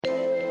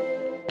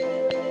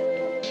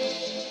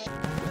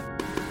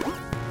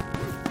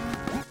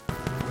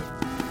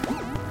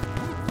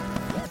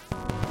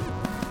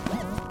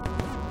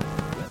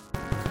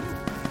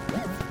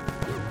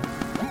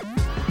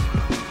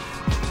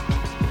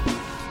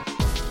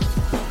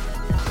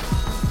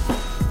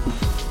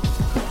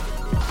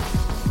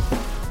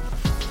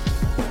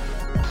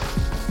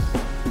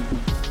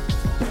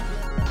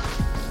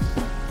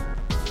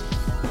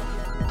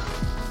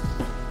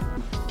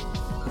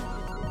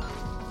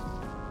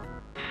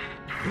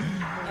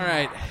All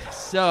right.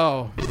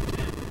 So,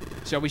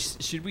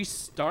 should we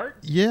start?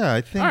 Yeah,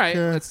 I think. All right,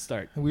 let's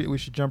start. We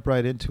should jump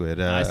right into it.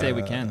 I say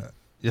we can.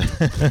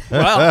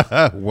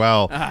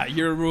 Well,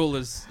 your rule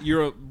is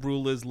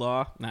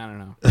law. I don't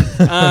know.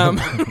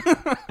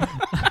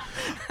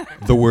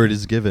 The word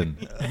is given.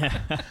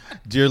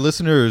 Dear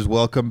listeners,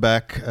 welcome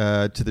back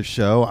to the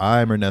show.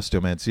 I'm Ernesto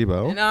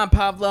Mancibo. And I'm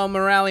Pablo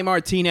Morales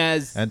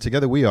Martinez. And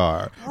together we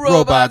are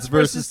Robots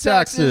versus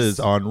Taxes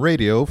on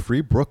Radio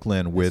Free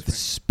Brooklyn with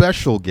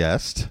special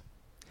guest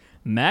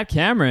Matt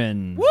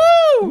Cameron.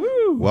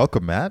 Woo!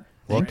 Welcome, Matt.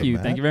 Thank you.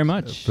 Matt. Thank you very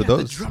much. For The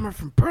those drummer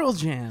from Pearl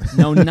Jam.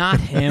 No, not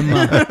him.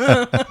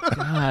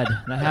 God,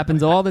 that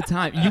happens all the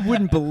time. You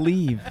wouldn't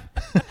believe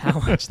how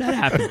much that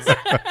happens.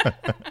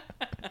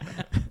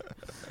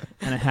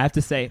 And I have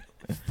to say,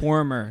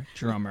 former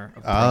drummer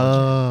of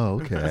Pearl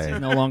Jam. okay.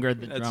 No longer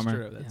the That's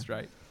drummer. true. That's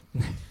right.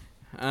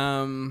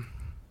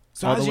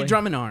 So All how's the your way.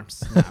 drumming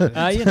arms?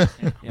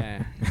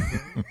 Yeah.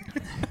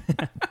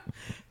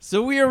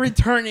 So we are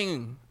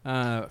returning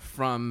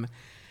from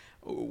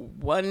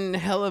one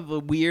hell of a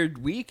weird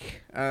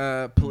week,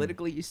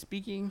 politically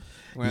speaking.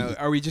 Well,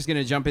 are we just going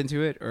to jump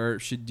into it, or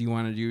do you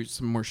want to do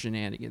some more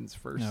shenanigans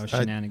first? No,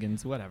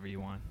 shenanigans, whatever you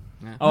want.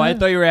 Yeah. Oh, I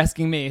thought you were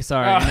asking me.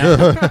 Sorry.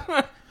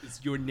 Oh. Is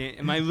your name?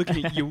 Am I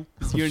looking at you?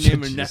 Is your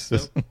name Ernesto?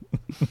 Jesus.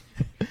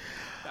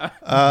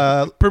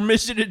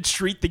 Permission to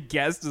treat the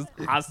guest as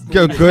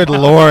hostile. Good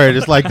Lord.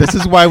 It's like, this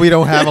is why we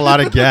don't have a lot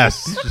of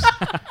guests.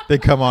 They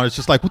come on. It's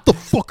just like, what the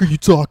fuck are you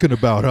talking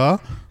about, huh?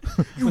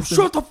 You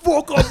shut the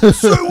fuck up and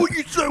say what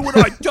you say when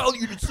I tell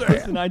you to say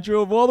it. And I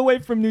drove all the way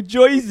from New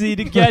Jersey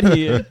to get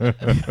here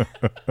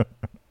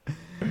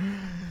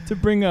to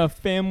bring a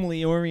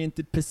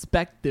family-oriented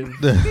perspective.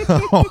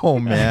 Oh,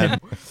 man.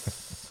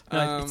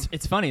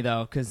 It's funny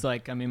though, because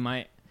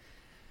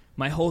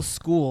my whole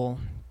school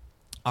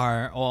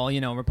are all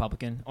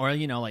Republican, or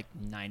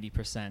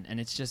 90%, and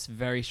it's just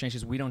very strange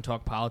because we don't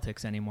talk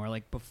politics anymore.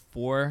 Like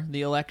before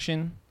the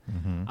election,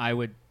 I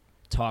would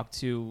talk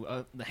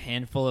to the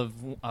handful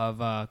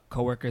of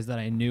coworkers that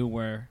I knew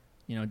were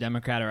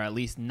Democrat or at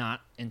least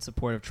not in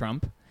support of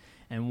Trump.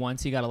 And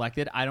once he got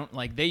elected,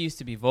 they used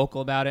to be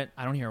vocal about it.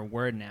 I don't hear a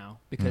word now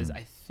because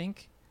I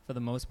think for the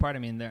most part,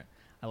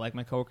 I like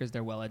my coworkers.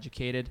 They're well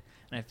educated,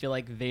 and I feel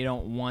like they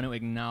don't want to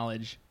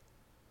acknowledge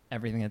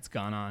everything that's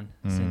gone on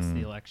since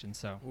the election.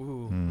 So,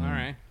 Ooh, all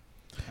right.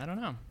 I don't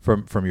know.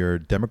 From your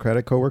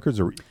Democratic coworkers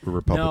or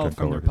Republican No, from the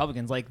coworkers?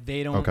 Republicans.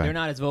 They don't. Okay. They're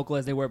not as vocal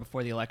as they were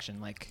before the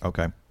election.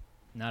 Okay.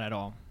 Not at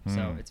all.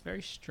 So it's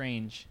very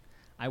strange.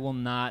 I will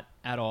not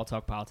at all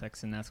talk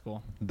politics in that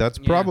school. That's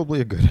Yeah. probably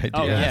a good idea.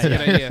 Oh that's a yeah,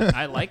 good idea.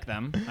 I like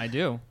them. I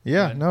do.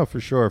 Yeah, But- no, for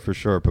sure.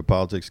 But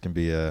politics can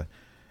be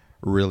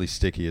really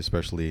sticky,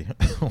 especially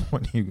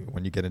when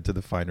you get into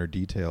the finer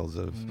details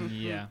of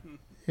Yeah.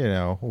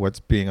 what's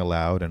being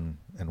allowed and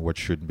what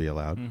shouldn't be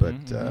allowed.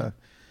 Mhm,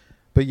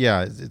 But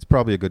yeah, it's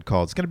probably a good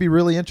call. It's going to be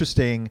really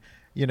interesting,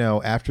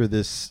 after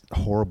this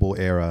horrible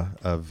era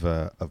of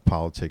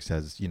politics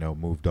has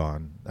moved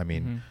on. I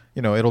mean,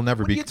 it'll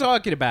never What be. are you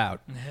talking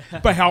about?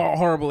 By how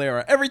horrible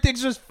era?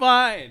 Everything's just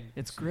fine.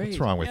 It's great. What's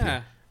wrong with Yeah.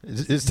 you?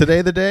 Is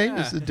today the day?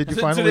 Yeah. Did you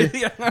Today- finally?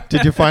 yeah.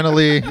 Did you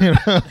finally?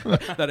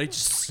 That I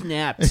just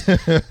snapped.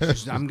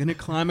 I'm gonna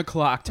climb a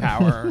clock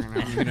tower, and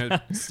I'm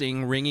gonna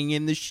sing "Ringing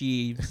in the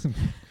Sheaves,"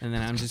 and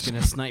then I'm just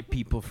gonna snipe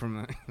people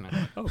from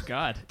the. Oh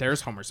God.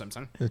 There's Homer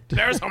Simpson.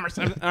 There's Homer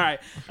Simpson. All right,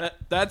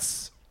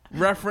 that's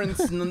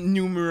reference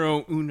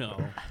numero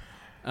uno.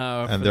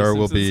 And there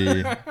will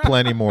be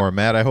plenty more.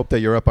 Matt, I hope that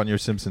you're up on your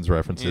Simpsons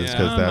references Yeah.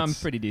 because I'm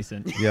that's pretty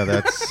decent. yeah,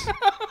 that's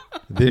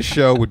this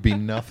show would be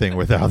nothing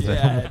without Yeah,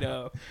 them. I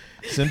know.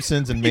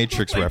 Simpsons and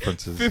Matrix Like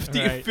references.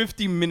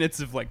 50 minutes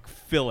of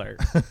filler.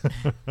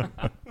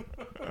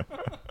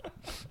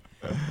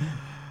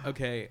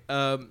 Okay,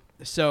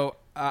 so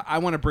I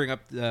want to bring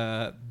up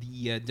the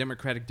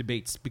Democratic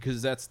debates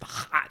because that's the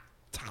hot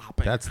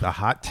topic. That's the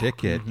hot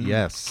ticket.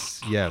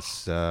 Yes.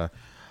 A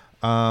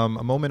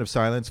moment of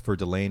silence for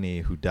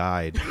Delaney, who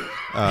died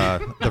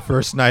the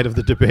first night of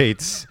the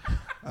debates,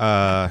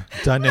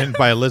 done in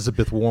by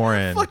Elizabeth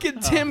Warren. fucking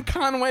Tim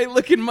Conway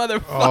looking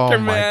motherfucker, Oh my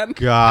man.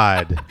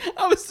 God!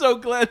 I was so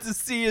glad to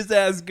see his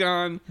ass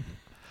gone.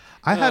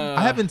 I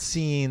haven't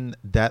seen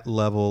that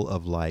level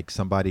of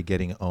somebody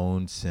getting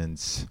owned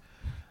since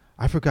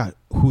I forgot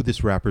who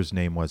this rapper's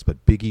name was,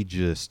 but Biggie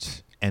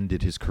just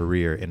ended his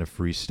career in a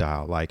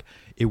freestyle.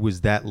 It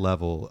was that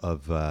level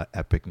of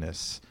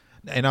epicness.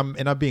 And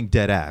I'm being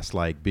dead ass.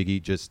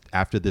 Biggie just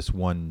after this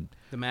one,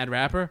 The Mad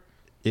Rapper?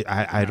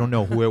 I don't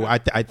know who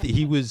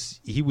he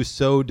was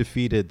so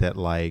defeated that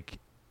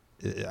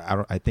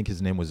I think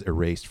his name was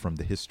erased from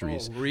the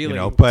histories. Oh, really?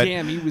 But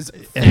damn, he was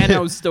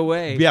Thanos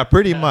away. Yeah,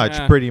 pretty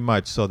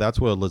much. So that's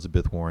what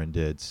Elizabeth Warren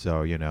did.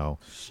 So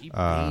she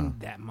baned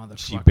that motherfucker.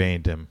 She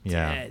baned him.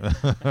 Yeah.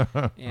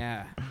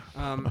 Yeah.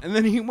 And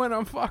then he went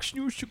on Fox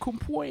News to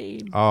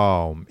complain.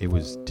 Oh, it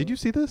was. Did you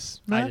see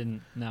this, Matt? I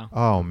didn't. No.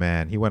 Oh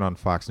man, he went on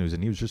Fox News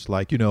and he was just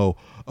like,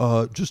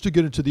 just to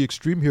get into the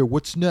extreme here,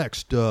 what's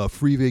next?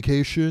 Free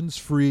vacations,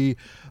 free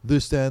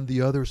this, that, and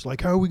the other. It's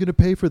like, how are we going to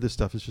pay for this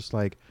stuff? It's just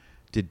like,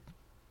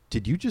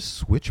 did you just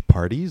switch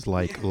parties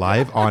like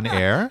live on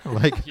air?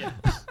 Like,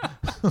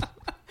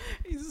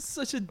 he's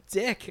such a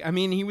dick. I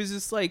mean, he was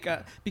just like,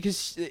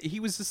 because he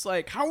was just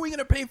like, how are we going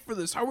to pay for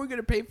this? How are we going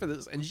to pay for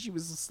this? And she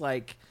was just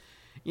like,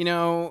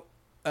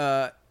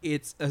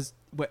 it's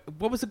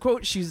what was the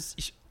quote?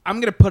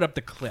 I'm going to put up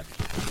the clip.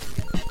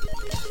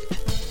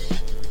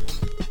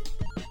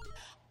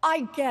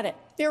 I get it.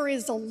 There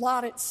is a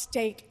lot at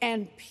stake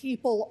and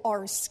people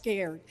are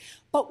scared.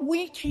 But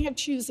we can't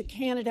choose a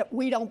candidate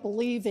we don't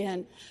believe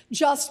in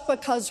just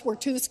because we're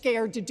too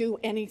scared to do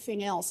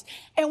anything else.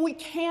 And we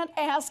can't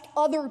ask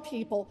other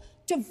people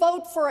to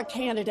vote for a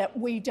candidate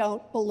we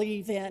don't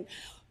believe in.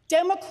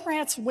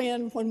 Democrats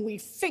win when we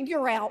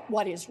figure out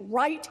what is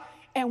right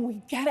and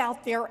we get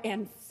out there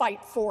and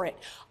fight for it.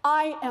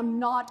 I am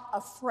not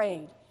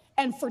afraid.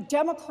 And for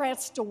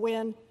Democrats to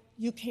win,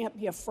 you can't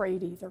be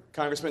afraid either.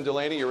 Congressman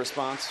Delaney, your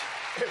response?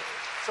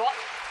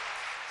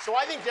 So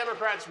I think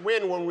Democrats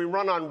win when we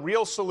run on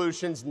real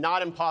solutions,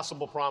 not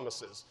impossible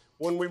promises.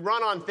 When we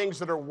run on things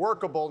that are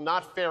workable,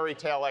 not fairy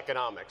tale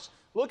economics.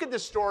 Look at the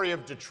story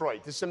of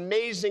Detroit, this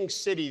amazing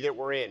city that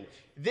we're in.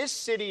 This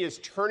city is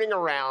turning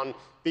around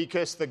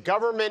because the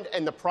government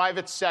and the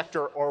private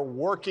sector are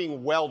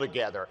working well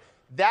together.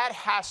 That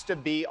has to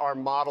be our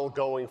model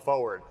going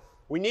forward.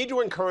 We need to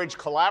encourage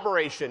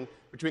collaboration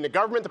between the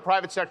government, the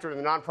private sector, and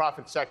the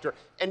nonprofit sector,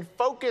 and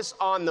focus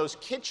on those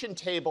kitchen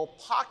table,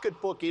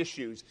 pocketbook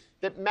issues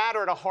that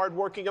matter to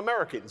hardworking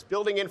Americans: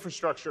 building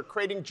infrastructure,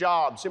 creating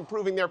jobs,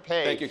 improving their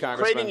pay, Thank you,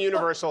 Congressman. creating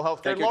universal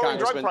health care, lowering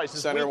drug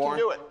prices. Senator we can Warren.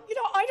 do it.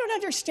 I don't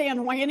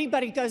understand why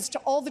anybody goes to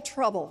all the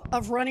trouble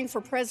of running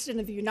for president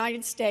of the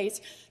United States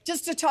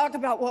just to talk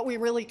about what we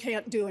really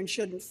can't do and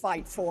shouldn't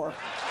fight for.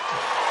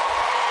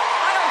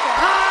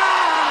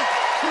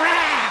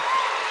 Crap!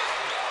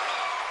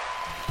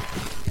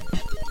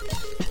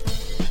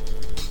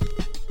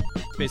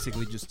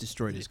 Basically just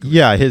destroyed his career.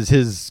 yeah,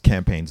 his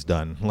campaign's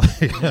done. Like,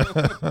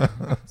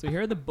 So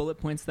here are the bullet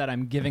points that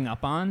I'm giving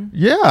up on.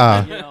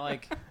 yeah,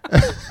 Like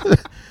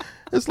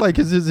it's like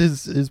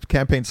his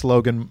campaign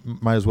slogan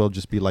might as well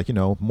just be like,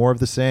 more of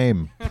the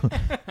same.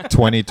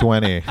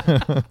 2020.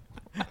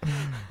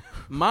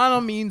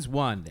 Mono means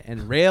one,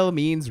 and rail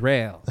means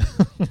rail.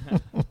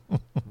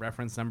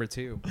 Reference number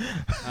 2.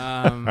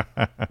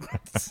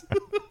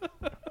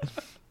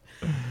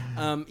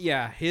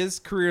 Yeah, his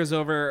career's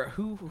over.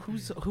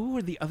 Who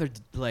are the other,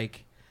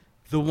 like,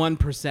 the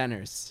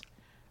 1%ers?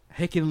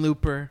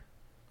 Hickenlooper,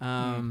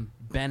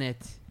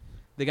 Bennett,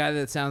 the guy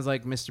that sounds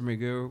like Mr.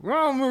 Magoo.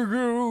 Oh,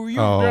 Magoo, you've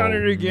done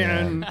it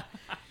again.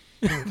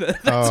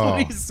 That's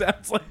what he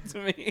sounds like to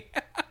me.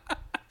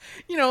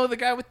 The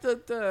guy with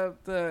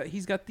the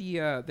he's got the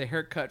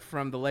haircut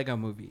from the Lego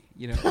movie,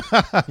 Yeah,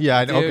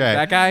 I know. Dude, Okay.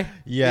 that guy?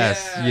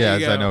 Yes, Yeah, yes, there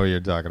you I know go. what you're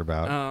talking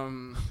about.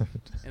 And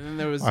then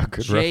there was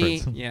Good Jay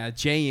reference.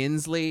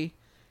 Inslee,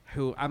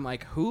 who I'm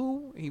like,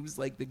 who? He was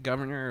like the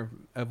governor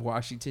of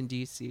Washington,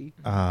 D.C.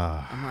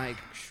 I'm like,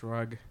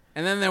 shrug.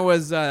 And then there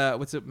was,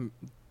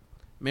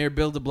 Mayor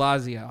Bill de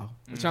Blasio,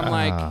 which I'm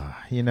like,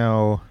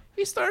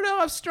 he started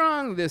off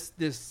strong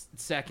this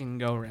second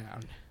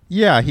go-round.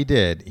 Yeah, he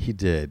did.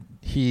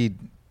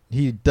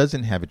 He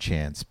doesn't have a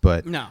chance,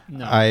 but No.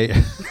 no,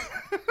 I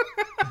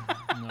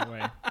no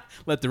way.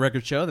 Let the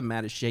record show that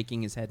Matt is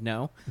shaking his head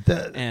no.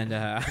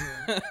 And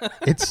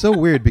it's so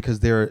weird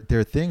because there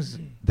are things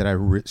that I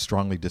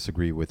strongly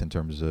disagree with in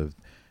terms of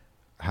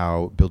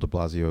how Bill de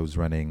Blasio is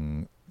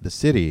running the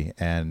city,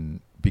 and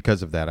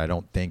because of that, I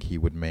don't think he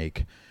would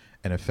make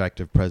an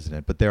effective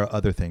president. But there are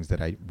other things that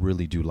I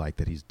really do like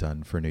that he's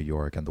done for New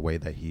York, and the way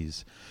that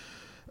he's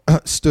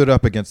stood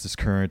up against this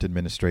current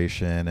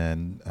administration,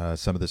 and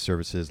some of the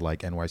services like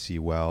NYC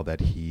Well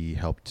that he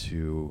helped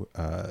to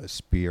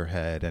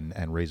spearhead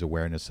and raise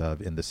awareness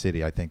of in the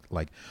city. I think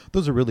like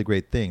those are really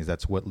great things.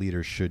 That's what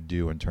leaders should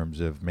do in terms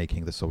of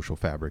making the social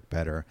fabric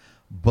better.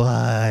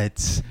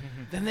 But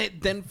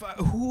then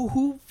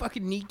who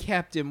fucking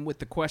kneecapped him with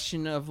the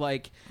question of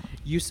like,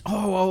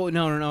 no,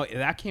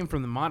 that came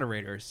from the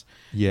moderators.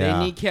 Yeah.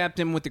 They kneecapped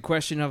him with the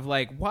question of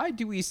like, why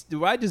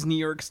does New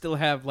York still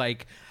have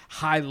like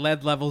high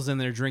lead levels in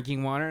their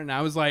drinking water? And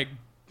I was like,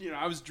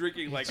 I was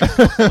drinking like a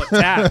couple of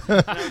tap.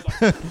 And I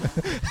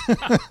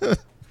was like,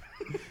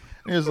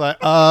 he was like,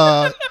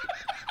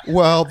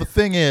 well, the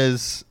thing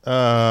is,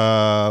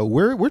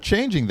 we're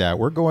changing that.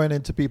 We're going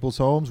into people's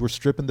homes. We're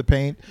stripping the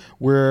paint.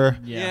 We're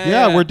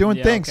we're doing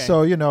Yeah, things. okay.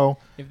 So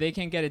If they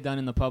can't get it done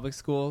in the public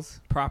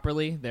schools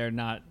properly, they're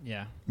not.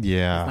 yeah, It's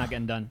not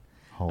getting done.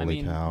 Holy I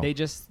mean, cow. they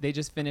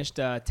just finished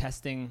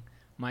testing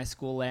my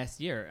school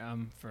last year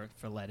for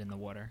lead in the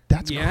water.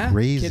 That's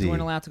crazy. Kids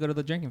weren't allowed to go to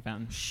the drinking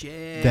fountain.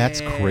 Shit. That's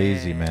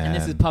crazy, man. And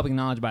this is public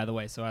knowledge, by the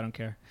way, so I don't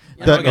care.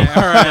 Okay, all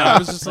right. I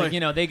was just Like,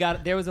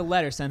 there was a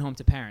letter sent home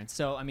to parents.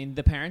 So, I mean,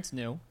 the parents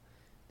knew.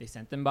 They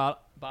sent them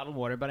bottled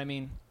water. But, I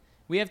mean,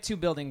 we have 2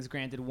 buildings,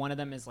 granted. One of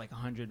them is like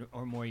 100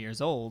 or more years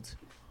old.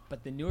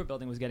 But the newer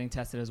building was getting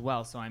tested as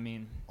well. So, I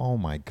mean. Oh,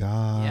 my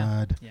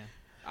God. Yeah.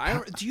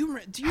 Do you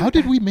How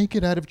did we make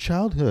it out of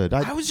childhood?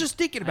 I was just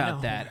thinking about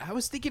know. that. I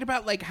was thinking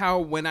about like how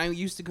when I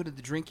used to go to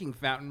the drinking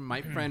fountain,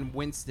 my friend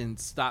Winston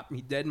stopped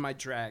me dead in my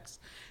tracks,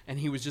 and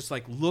he was just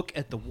like, "Look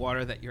at the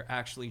water that you're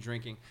actually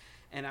drinking,"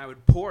 and I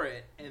would pour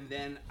it, and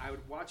then I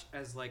would watch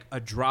as like a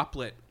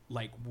droplet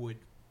would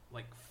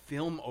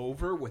film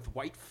over with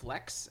white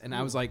flecks, and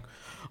I was like,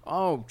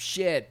 "Oh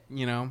shit,"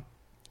 And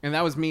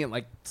that was me at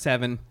like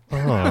 7.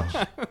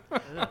 Oh.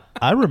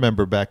 I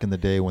remember back in the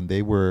day when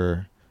they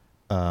were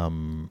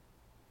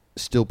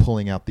still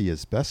pulling out the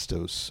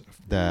asbestos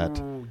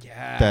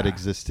that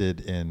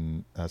existed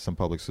in some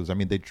public schools. I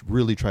mean, they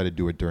really try to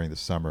do it during the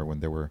summer when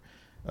there were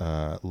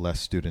less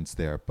students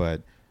there,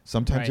 but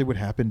sometimes it would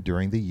happen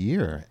during the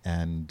year,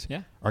 and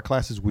our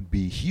classes would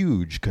be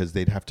huge because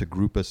they'd have to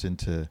group us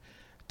into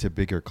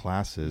bigger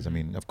classes. I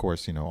mean, of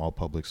course, all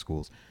public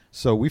schools.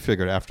 So we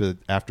figured after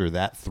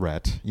that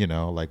threat,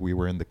 we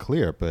were in the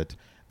clear, but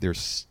they're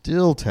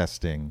still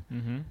testing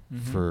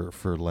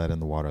for lead in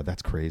the water.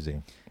 That's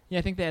crazy. Yeah,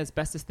 I think the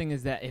asbestos thing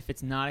is that if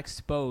it's not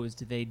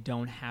exposed, they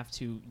don't have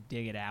to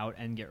dig it out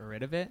and get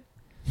rid of it.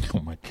 Oh,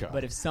 my God.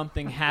 But if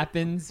something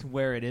happens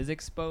where it is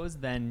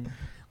exposed, then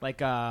like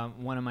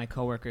one of my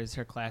coworkers,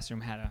 her classroom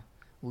had a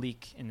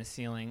leak in the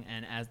ceiling,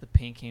 and as the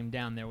paint came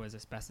down, there was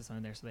asbestos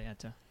under there, so they had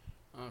to.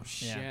 Oh,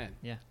 shit.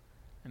 Yeah.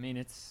 I mean,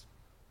 it's.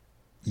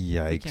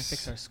 Yikes. We can't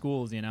fix our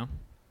schools,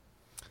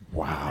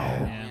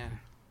 Wow.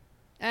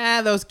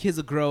 Yeah. Those kids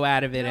will grow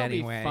out of it They'll be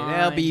anyway. fine.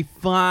 They'll be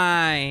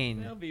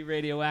fine. They'll be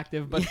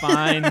radioactive, but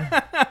fine.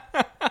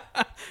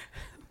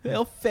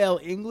 They'll fail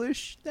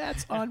English.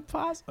 That's on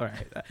pause. All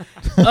right.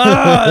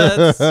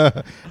 That's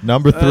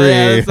number 3.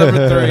 that's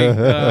number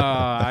 3.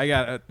 I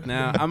got it.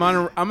 Now I'm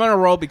on a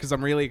roll because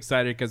I'm really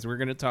excited because we're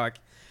gonna talk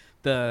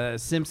the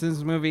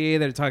Simpsons movie.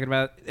 They're talking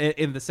about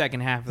in the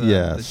second half of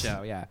the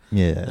show. Yeah.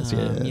 Yes.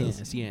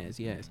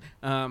 Yes.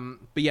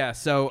 But yeah.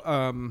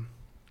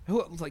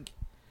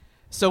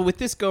 So with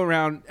this go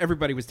around,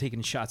 everybody was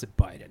taking shots at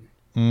Biden,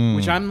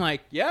 which I'm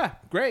like, yeah,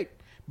 great.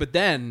 But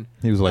then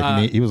he was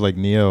like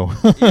Neo.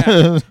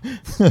 Yeah.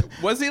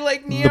 Was he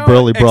like Neo? The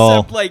Burly Brawl.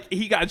 Except like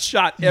he got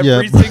shot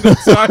every single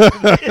time.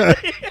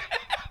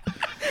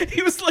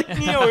 He was like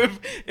Neo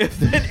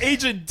if an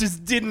agent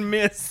just didn't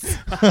miss.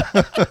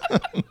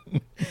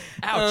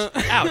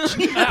 Ouch.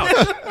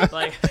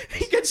 Like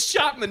he gets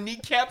shot in the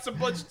kneecaps a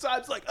bunch of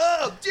times. Like,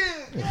 oh,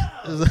 dude,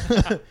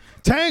 no.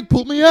 Tank,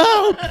 pull me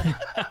out.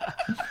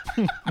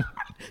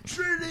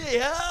 Trinity,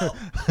 help.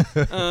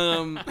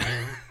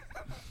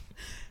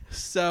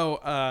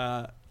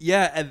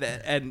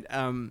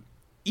 And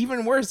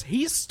even worse,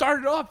 he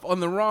started off on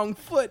the wrong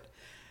foot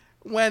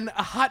when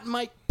a hot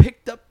mic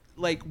picked up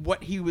like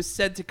what he was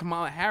said to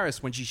Kamala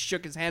Harris when she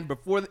shook his hand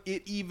before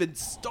it even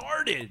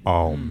started.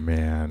 Oh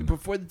man!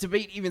 Before the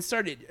debate even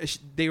started,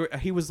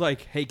 he was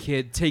like, "Hey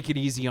kid, take it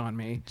easy on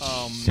me."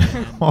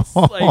 man. It's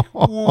like,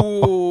 whoa,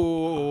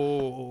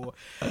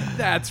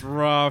 that's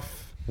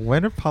rough.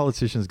 When are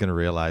politicians going to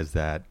realize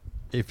that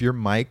if you're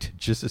mic'd,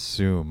 just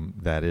assume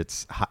that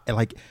it's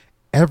like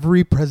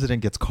every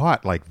president gets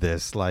caught like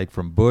this, like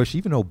from Bush,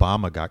 even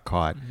Obama got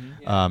caught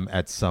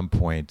at some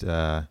point.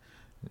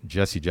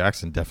 Jesse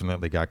Jackson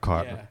definitely got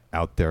caught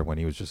out there when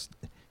he was just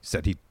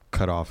said he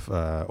cut off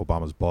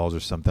Obama's balls or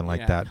something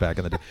like that back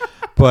in the day.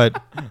 But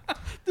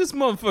this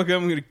motherfucker,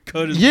 I'm gonna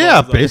cut his balls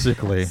off.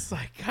 Basically. It's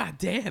like, God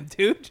damn,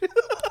 dude.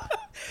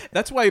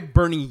 That's why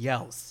Bernie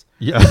yells.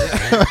 Yeah,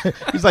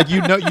 he's like,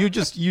 you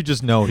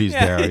just know he's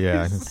there.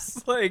 Yeah,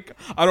 it's like,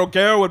 I don't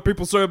care what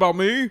people say about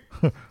me.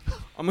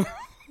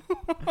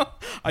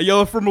 I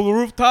yell from the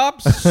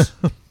rooftops.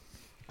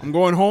 I'm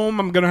going home.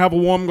 I'm gonna have a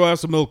warm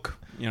glass of milk.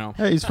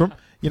 Hey, he's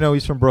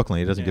from Brooklyn.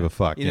 He doesn't give a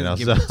fuck. He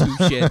doesn't give two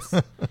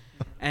shits.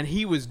 And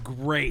he was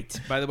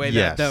great, by the way.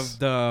 Yes.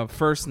 The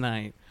first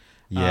night.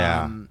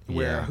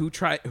 Where who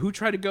tried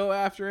to go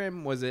after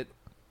him? Was it?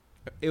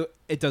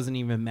 It doesn't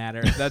even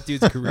matter. That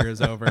dude's career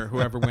is over.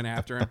 Whoever went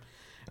after him.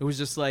 It was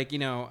just like,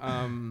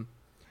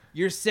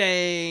 you're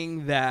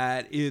saying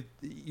that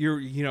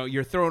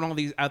you're throwing all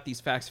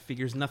these facts and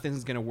figures.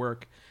 Nothing's gonna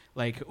work.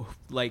 Like,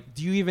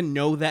 do you even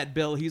know that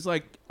bill? He's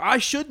like, I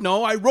should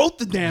know. I wrote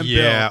the damn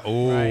bill. Yeah.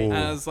 Oh. Right? And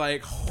I was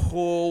like,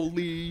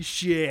 holy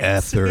shit.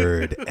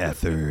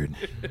 Ethard.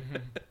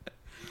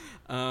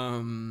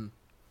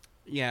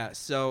 Yeah.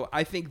 So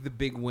I think the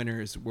big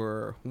winners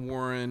were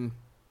Warren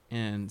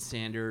and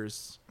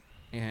Sanders,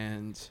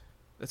 and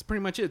that's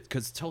pretty much it.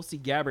 Because Tulsi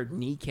Gabbard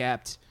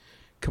kneecapped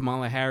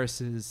Kamala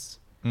Harris's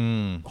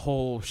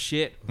whole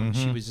shit.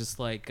 She was just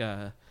like,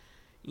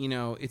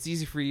 it's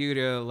easy for you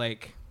to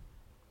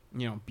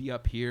be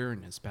up here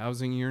and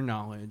espousing your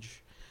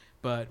knowledge,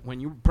 but when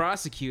you're a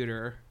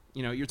prosecutor,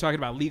 you're talking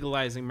about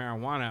legalizing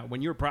marijuana.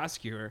 When you're a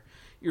prosecutor,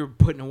 you're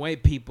putting away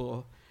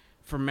people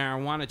for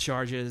marijuana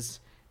charges,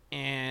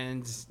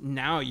 and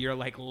now you're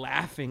like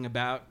laughing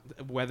about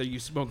whether you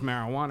smoke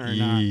marijuana or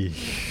not.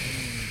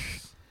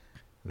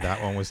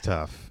 That one was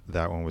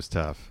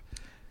tough.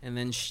 And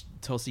then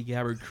Tulsi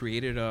Gabbard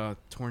created a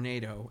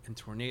tornado and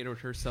tornadoed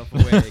herself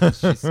away.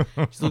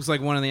 She looks like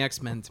one of the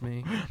X-Men to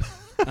me.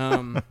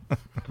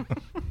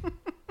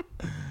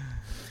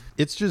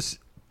 It's just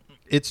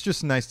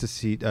nice to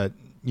see,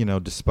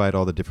 despite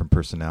all the different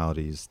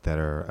personalities that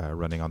are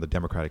running on the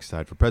Democratic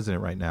side for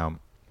president right now,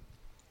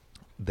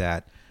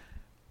 that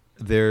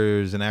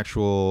there's an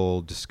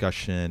actual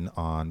discussion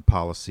on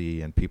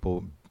policy and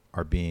people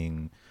are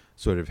being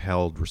sort of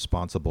held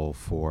responsible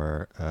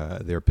for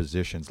their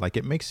positions. Like,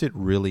 it makes it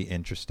really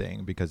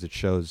interesting because it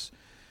shows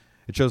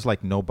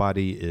like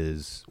nobody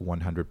is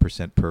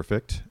 100%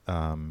 perfect,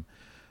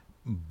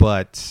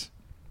 but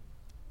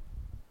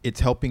it's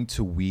helping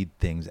to weed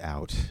things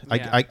out.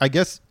 Yeah. I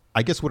guess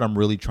what I'm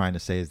really trying to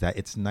say is that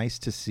it's nice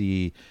to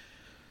see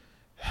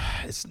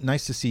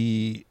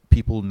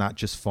people not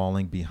just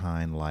falling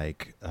behind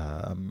like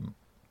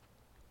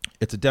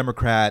it's a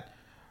Democrat,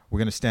 we're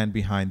going to stand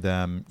behind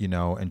them,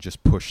 and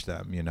just push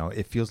them.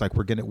 It feels like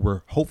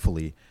we're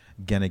hopefully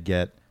going to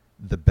get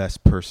the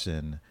best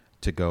person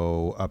to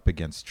go up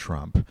against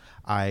Trump.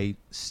 I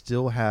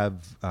still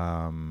have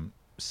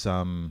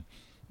some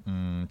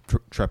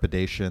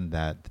trepidation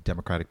that the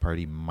Democratic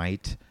Party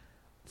might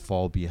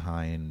fall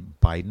behind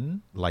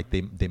Biden. Like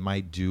they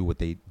might do what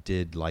they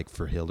did like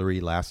for Hillary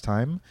last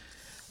time.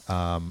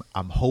 I'm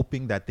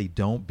hoping that they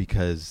don't,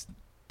 because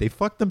they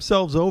fucked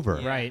themselves over.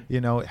 Yeah. Right.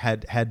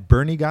 Had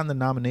Bernie gotten the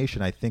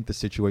nomination, I think the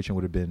situation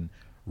would have been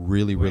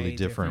really, really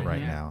different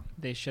right now.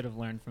 They should have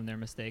learned from their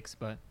mistakes,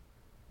 but.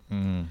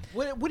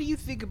 What do you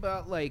think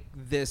about like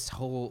this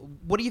whole?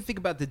 What do you think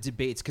about the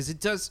debates? Because it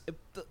does,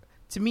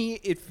 to me,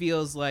 it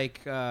feels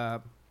like,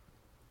 and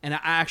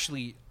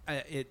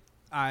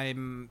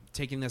I'm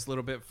taking this a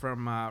little bit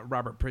from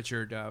Robert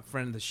Pritchard,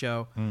 friend of the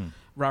show.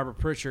 Robert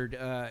Pritchard,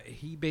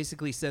 he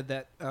basically said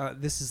that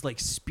this is like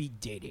speed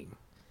dating.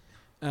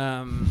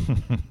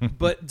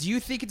 But do you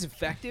think it's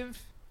effective?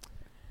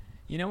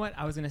 You know what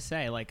I was gonna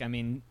say?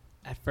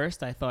 At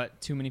first I thought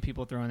too many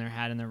people throwing their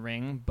hat in the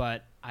ring,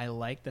 but I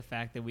like the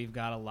fact that we've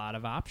got a lot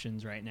of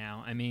options right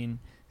now.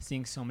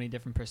 Seeing so many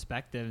different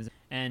perspectives,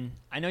 and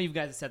I know you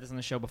guys have said this on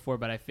the show before,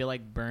 but I feel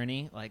like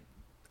Bernie,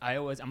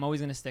 I'm always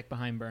gonna stick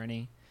behind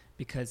Bernie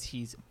because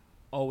he's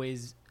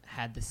always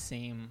had the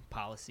same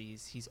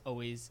policies. He's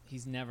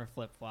never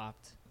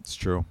flip-flopped. It's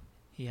true.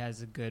 He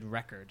has a good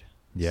record.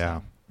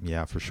 Yeah,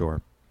 yeah, for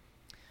sure.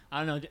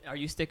 I don't know. Are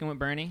you sticking with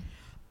Bernie?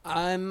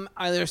 I'm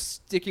either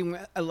sticking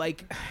with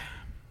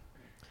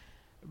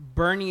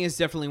Bernie is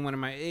definitely one of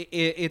my.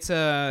 It's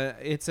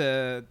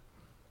a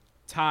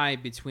tie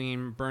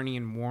between Bernie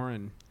and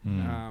Warren.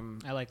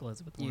 I like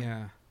Elizabeth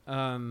Warren.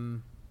 Yeah,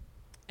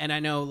 and I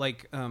know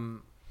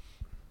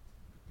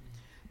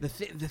the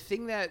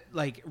thing that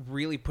like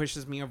really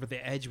pushes me over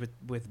the edge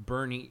with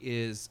Bernie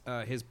is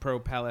his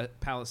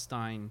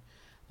pro-Palestine,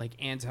 like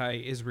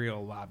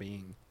anti-Israel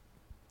lobbying.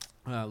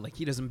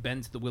 He doesn't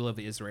bend to the will of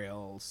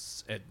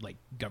Israel's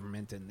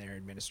government and their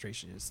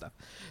administration and stuff.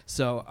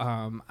 So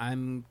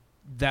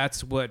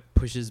that's what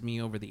pushes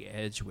me over the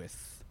edge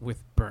with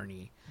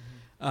Bernie.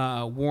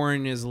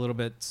 Warren is a little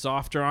bit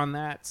softer on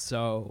that.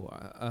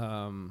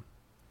 So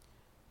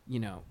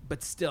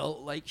but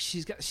still, like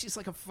she's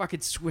like a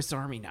fucking Swiss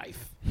Army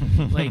knife.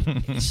 Like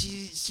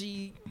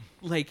she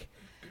like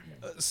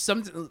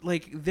something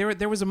like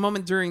there was a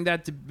moment during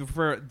that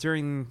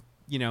during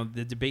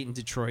the debate in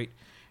Detroit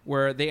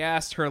where they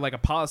asked her like a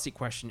policy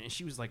question and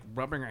she was like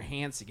rubbing her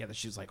hands together.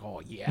 She was like, "Oh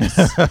yes."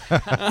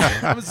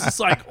 I was just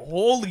like,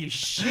 "Holy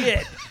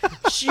shit!"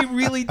 She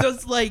really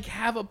does like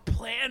have a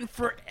plan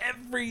for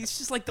every. It's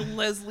just like the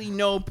Leslie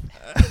Knope,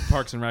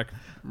 Parks and Rec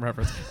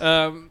reference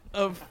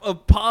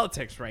of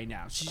politics right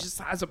now. She just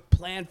has a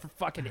plan for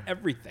fucking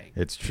everything.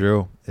 It's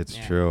true. It's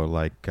true.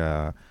 Like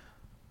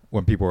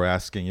when people were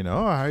asking, how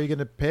are you going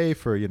to pay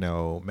for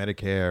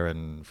Medicare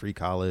and free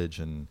college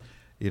and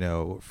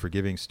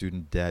forgiving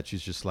student debt,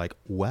 she's just like,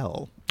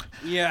 well,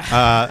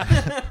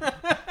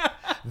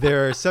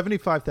 there are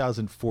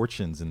 75,000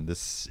 fortunes in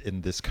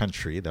this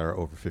country that are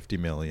over 50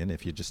 million.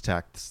 If you just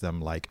tax them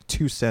like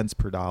 2 cents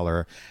per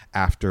dollar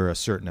after a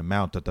certain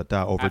amount,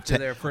 after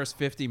their first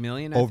 50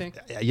 million, I think.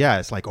 Yeah,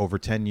 it's like over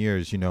 10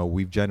 years,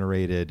 we've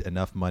generated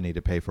enough money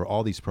to pay for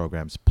all these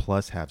programs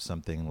plus have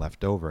something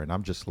left over. And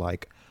I'm just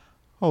like,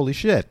 holy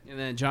shit. And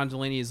then John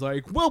Delaney is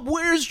like, well,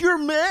 where's your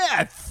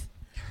math?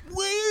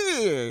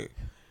 Where?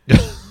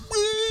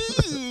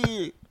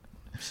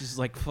 She's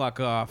like, fuck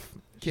off.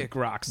 Kick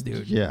rocks,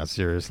 dude. Yeah,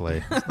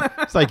 seriously.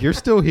 It's like, you're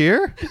still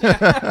here?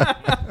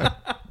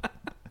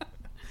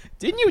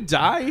 Didn't you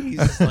die? He's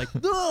just like,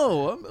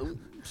 no.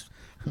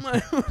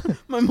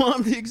 My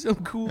mom thinks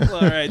I'm cool.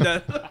 All right.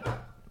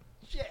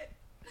 Shit.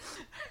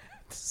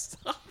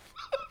 Stop.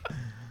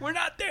 We're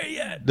not there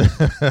yet.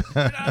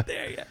 We're not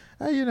there yet.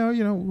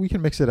 We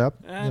can mix it up.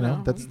 I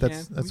know.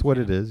 That's what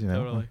it is.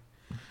 Totally.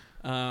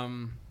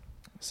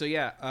 So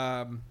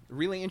yeah,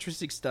 really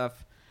interesting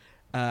stuff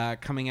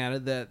coming out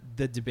of the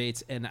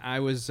debates, and I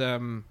was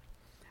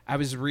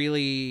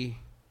really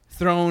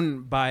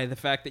thrown by the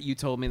fact that you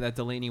told me that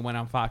Delaney went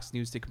on Fox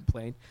News to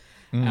complain.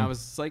 And I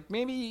was like,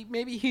 maybe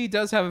he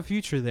does have a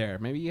future there.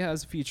 Maybe he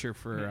has a future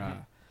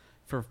for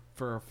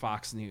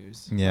Fox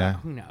News. Yeah.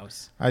 Who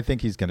knows? I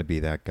think he's going to be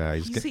that guy.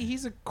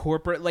 He's a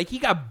corporate, like, he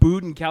got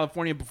booed in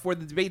California before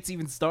the debates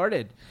even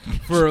started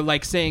for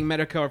like saying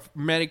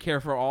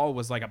Medicare for all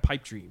was like a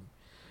pipe dream.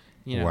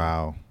 You know?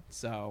 Wow.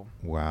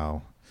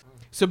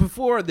 So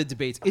before the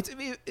debates,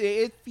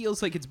 it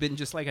feels like it's been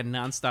just like a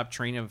nonstop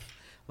train of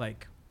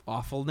like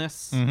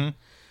awfulness.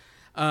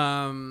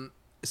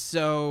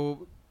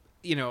 So,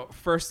 you know,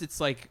 first it's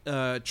like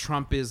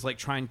Trump is like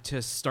trying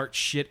to start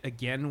shit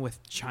again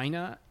with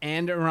China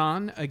and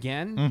Iran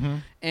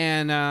again.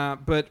 And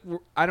but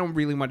I don't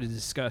really want to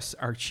discuss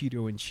our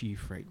Cheeto in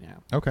chief right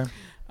now. Okay.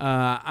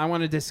 I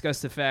want to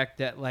discuss the fact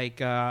that, like,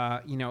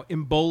 you know,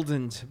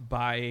 emboldened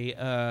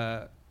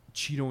by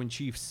Cheeto in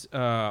chief's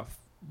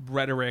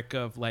rhetoric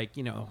of, like,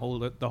 you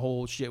know, the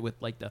whole shit with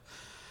like the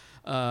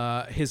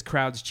his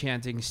crowds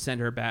chanting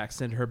 "Send her back,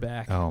 send her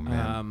back." Oh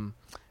man.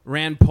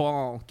 Rand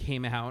Paul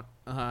came out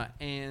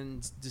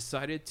and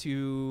decided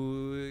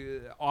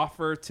to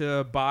offer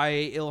to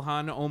buy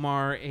Ilhan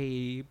Omar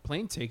a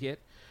plane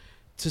ticket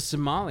to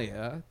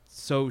Somalia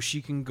so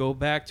she can go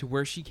back to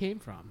where she came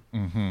from.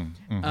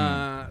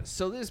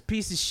 So this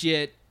piece of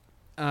shit,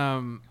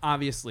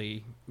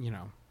 obviously, you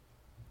know,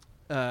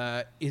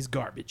 is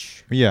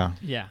garbage. Yeah.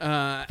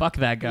 Fuck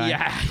that guy.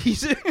 Yeah.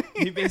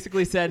 He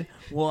basically said,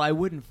 well, I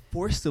wouldn't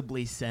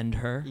forcibly send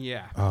her.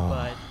 Yeah.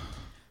 But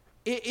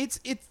It's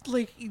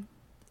like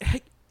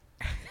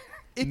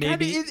it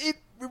Maybe- it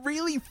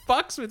really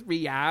fucks with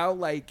me how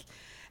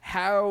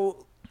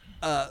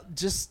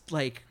just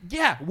like,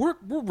 yeah, we're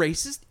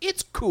racist.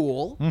 It's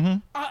cool.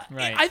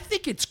 Right. I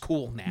think it's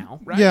cool now,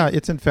 right? Yeah,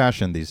 it's in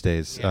fashion these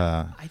days.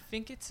 I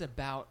think it's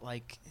about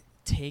like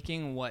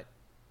taking what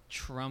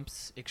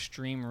Trump's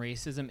extreme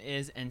racism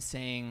is and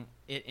saying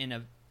it in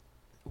a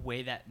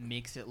way that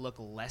makes it look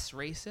less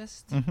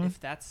racist. If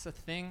that's a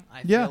thing,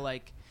 I Yeah. feel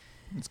like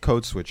It's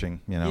code switching,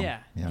 you know. yeah.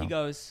 You know. He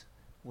goes,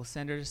 we'll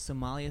send her to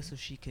Somalia so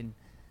she can,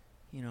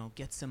 you know,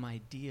 get some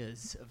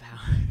ideas of how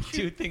to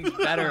do things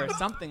better or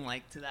something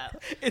like to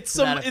that. It's to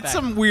that it's effect.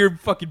 some weird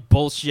fucking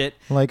bullshit.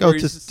 Like, where oh,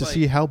 he's to just like,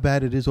 see how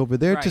bad it is over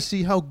there, to Right.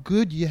 see how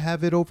good you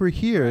have it over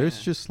here. Right.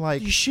 It's just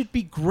like, you should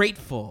be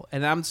grateful.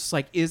 And I'm just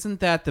like, isn't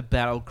that the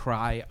battle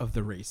cry of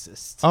the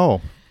racists?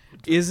 oh,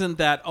 Isn't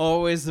that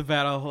always the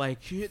battle? Like,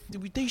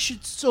 they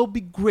should so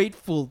be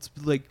grateful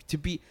to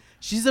be.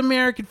 She's an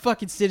American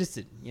fucking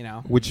citizen, you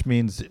know. which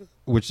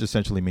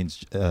essentially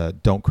means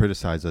don't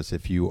criticize us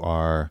if you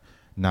are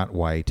not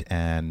white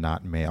and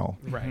not male.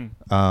 Right.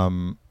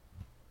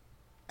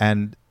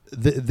 And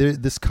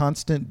this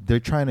constant, they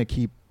try to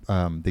keep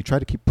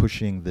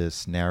pushing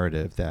this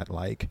narrative that,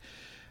 like,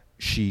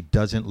 she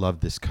doesn't love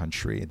this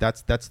country.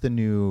 That's the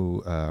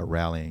new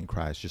rallying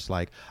cry. It's just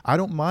like, I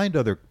don't mind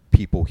other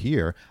people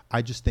here.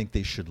 I just think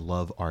they should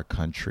love our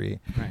country.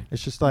 Right.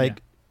 It's just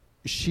like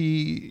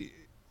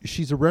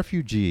she's a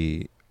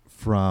refugee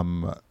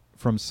from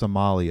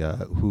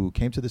Somalia who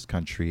came to this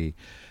country,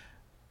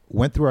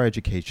 went through our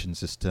education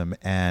system,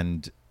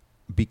 and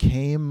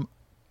became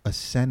a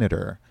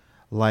senator.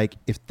 Like,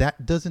 if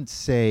that doesn't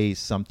say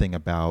something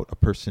about a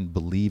person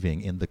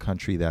believing in the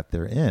country that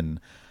they're in,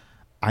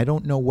 I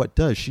don't know what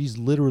does. She's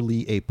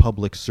literally a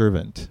public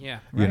servant. Yeah.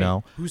 You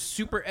know? Who's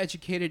super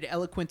educated,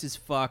 eloquent as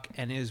fuck,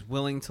 and is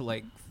willing to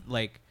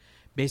like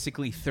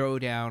basically throw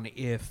down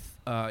if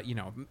you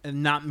know,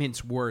 not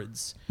mince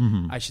words,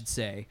 I should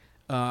say,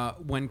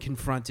 when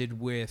confronted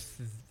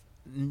with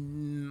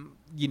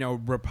you know,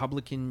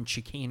 Republican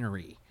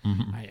chicanery.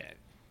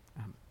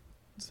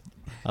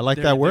 I like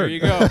that word. There you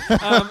go.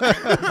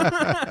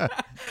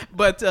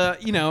 But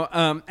you know,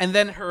 and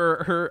then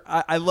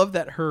I love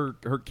that her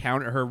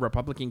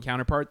Republican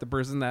counterpart, the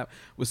person that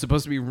was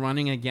supposed to be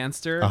running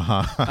against her,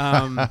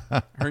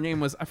 her name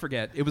was, I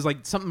forget. It was like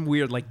something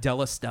weird, like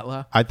Della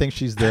Stella. I think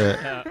she's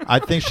the. I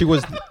think she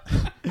was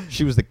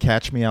the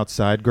Catch Me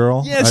Outside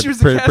girl. Yeah, she was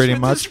the pretty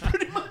much.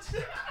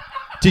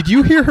 Did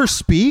you hear her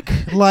speak?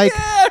 Like, yeah,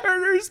 I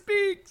heard her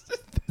speak.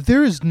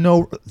 there is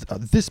no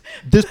this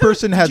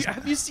person has.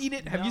 Have you seen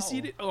it? Have you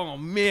seen it? Oh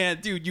man,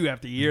 dude, you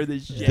have to hear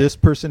this shit. This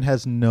person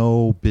has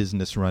no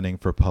business running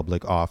for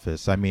public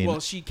office. I mean, Well,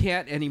 she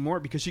can't anymore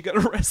because she got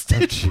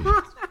arrested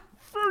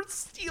for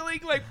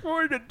stealing like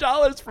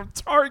 $400 from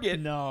Target.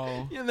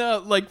 No. You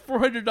know, like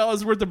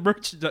 $400 worth of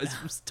merchandise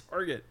from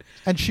Target.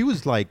 and she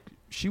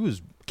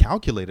was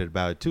calculated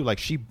about it too. Like,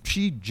 she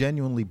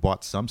genuinely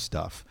bought some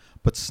stuff,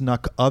 but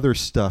snuck other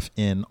stuff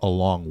in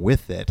along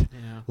with it.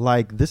 Yeah.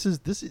 Like, this is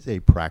a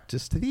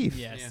practiced thief.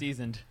 Yeah, Yeah.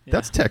 seasoned. Yeah.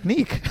 That's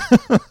technique.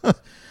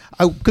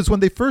 Because when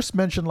they first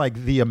mentioned,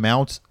 like, the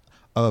amount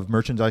of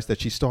merchandise that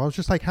she stole. I was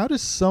just like, how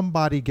does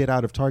somebody get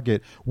out of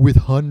Target with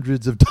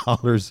hundreds of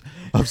dollars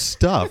of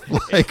stuff?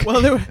 Like,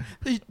 well,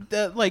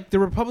 the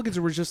Republicans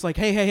were just like,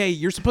 hey,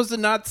 you're supposed to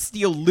not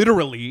steal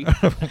literally.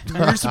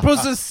 You're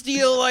supposed to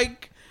steal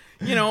like,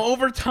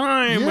 over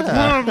time with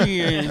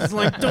hobbies.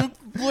 Like, don't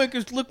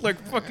look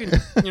like fucking,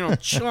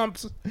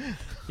 chumps.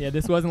 Yeah,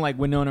 this wasn't like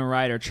Winona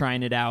Ryder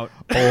trying it out.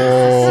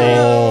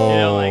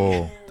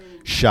 Oh,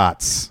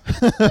 shots.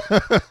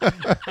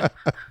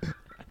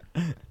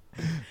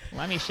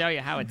 Let me show you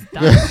how it's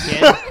done,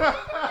 kid.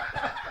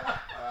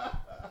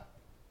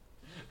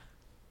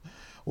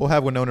 We'll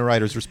have Winona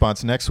Ryder's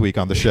response next week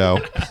on the show.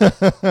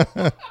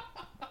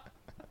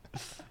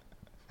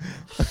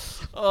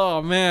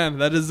 Oh man,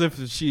 that is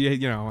if she,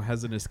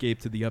 hasn't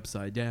escaped to the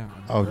upside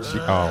down. Oh my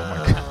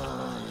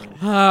God.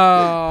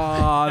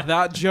 Oh,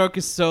 that joke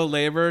is so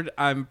labored.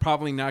 I'm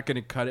probably not going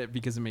to cut it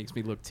because it makes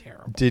me look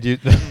terrible. Did you?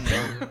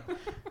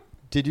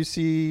 Did you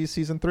see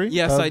season 3?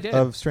 Yes, I did.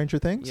 Of Stranger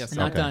Things? Yes,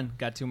 Not done.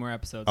 Got 2 more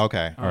episodes.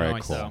 Okay. All right. no,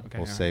 Cool. so. Okay,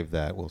 we'll all save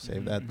that. We'll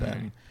save that then.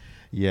 Right.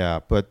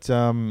 Yeah, but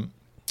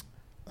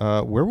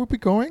where were we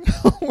going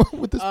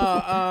with this?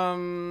 What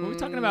were we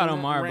talking about,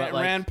 Omar? Rand, But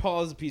like, Rand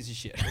Paul is a piece of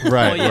shit. Right.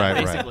 well, yeah,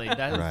 right. basically, Right.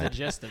 that was right. the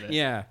gist of it.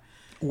 Yeah.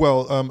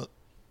 Well,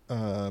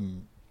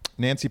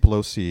 Nancy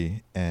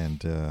Pelosi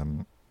and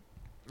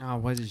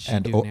What did she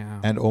and do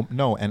now?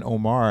 and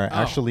Omar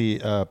actually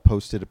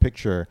posted a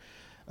picture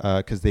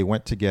because they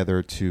went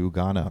together to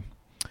Ghana.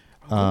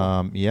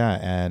 Yeah,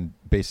 and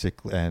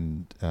basically,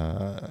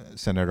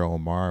 Senator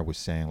Omar was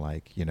saying,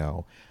 like,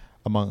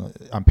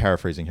 I'm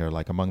paraphrasing here,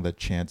 like, among the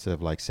chants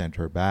of like send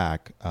her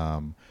back,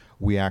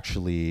 we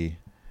actually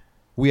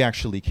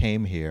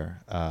came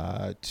here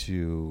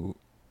to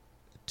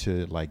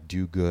like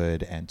do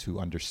good and to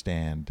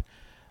understand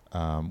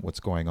what's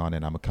going on,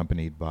 and I'm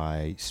accompanied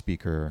by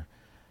Speaker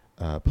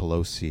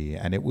Pelosi,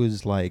 and it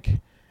was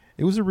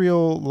a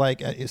real,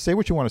 like, say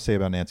what you want to say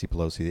about Nancy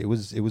Pelosi. It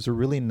was a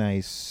really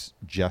nice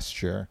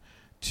gesture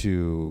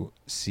to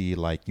see,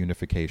 like,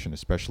 unification,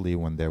 especially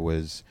when there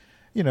was,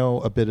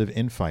 a bit of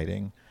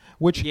infighting,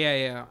 which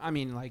Yeah. I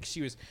mean, like,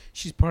 she's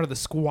part of the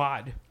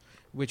squad,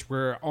 which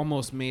were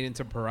almost made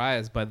into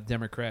pariahs by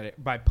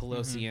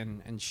Pelosi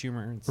and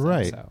Schumer and stuff.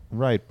 right, So.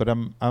 right. But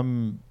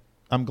I'm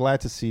glad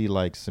to see,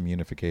 like, some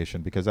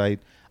unification, because I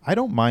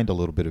don't mind a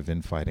little bit of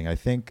infighting. I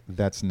think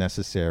that's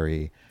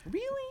necessary.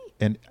 Really?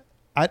 And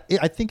I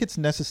think it's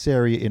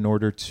necessary in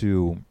order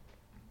to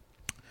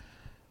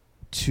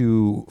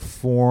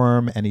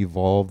form and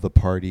evolve the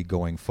party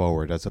going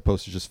forward, as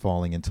opposed to just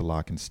falling into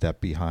lock and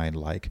step behind,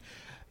 like,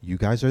 you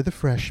guys are the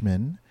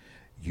freshmen,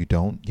 you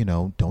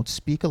don't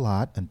speak a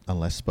lot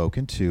unless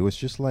spoken to. It's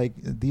just like,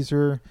 these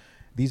are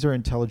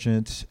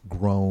intelligent,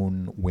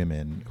 grown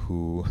women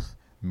who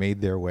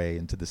made their way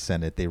into the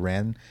Senate. They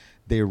ran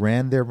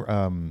their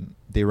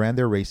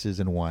races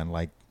and won.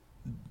 Like,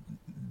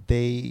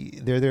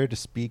 they're there to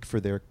speak for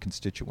their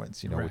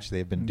constituents, Right. which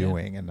they've been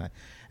doing, and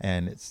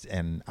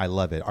I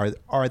love it.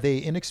 Are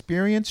they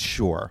inexperienced?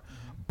 Sure,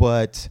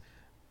 but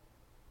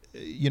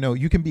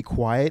you can be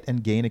quiet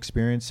and gain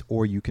experience,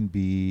 or you can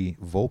be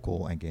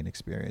vocal and gain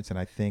experience. And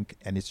I think,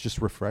 and it's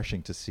just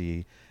refreshing to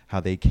see how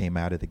they came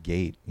out of the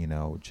gate,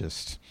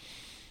 just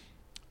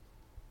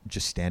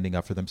standing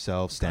up for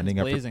themselves, standing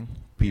up for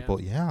people.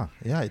 Yeah.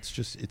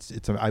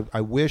 It's. I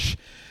wish,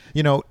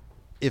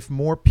 if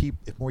more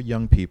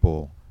young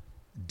people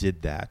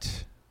did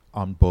that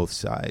on both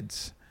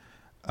sides,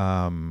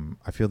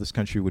 I feel this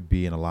country would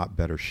be in a lot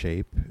better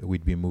shape.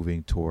 We'd be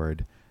moving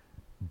toward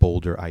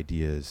bolder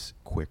ideas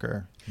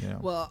quicker.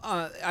 Well,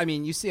 I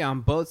mean, you see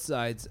on both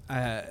sides.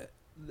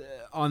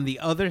 On the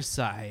other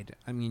side,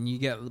 I mean, you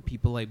get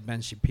people like Ben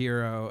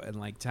Shapiro and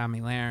like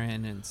Tommy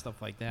Lahren and stuff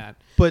like that.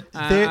 But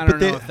I don't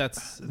know if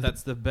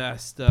that's the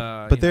best.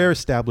 But they're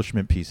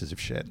establishment pieces of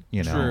shit.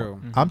 True.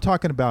 Mm-hmm. I'm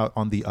talking about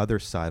on the other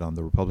side, on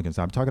the Republicans.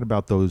 I'm talking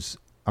about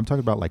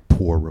like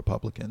poor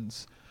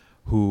Republicans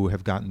who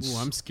have gotten. Ooh,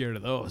 I'm scared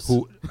of those.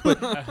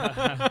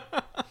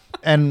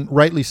 And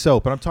rightly so.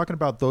 But I'm talking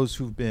about those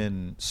who've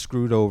been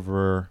screwed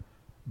over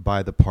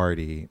by the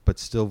party, but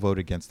still vote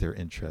against their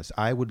interests.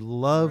 I would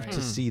love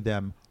to see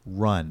them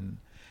run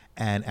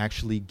and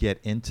actually get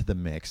into the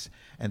mix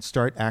and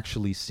start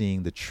actually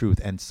seeing the truth.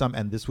 And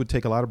this would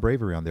take a lot of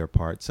bravery on their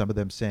part. Some of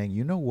them saying,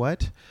 you know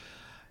what?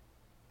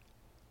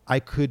 I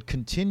could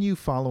continue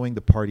following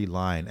the party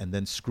line and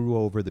then screw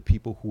over the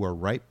people who are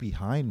right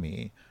behind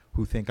me,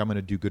 who think I'm going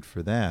to do good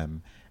for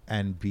them,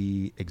 and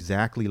be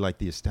exactly like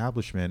the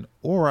establishment.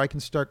 Or I can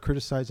start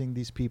criticizing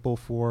these people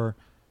for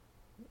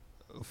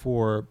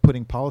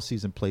putting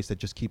policies in place that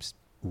just keeps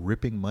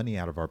ripping money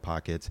out of our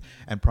pockets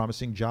and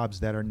promising jobs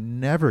that are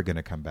never going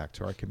to come back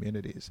to our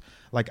communities.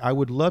 Like, I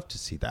would love to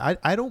see that.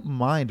 I don't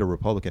mind a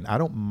Republican. I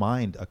don't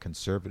mind a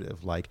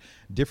conservative. Like,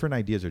 different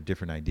ideas are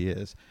different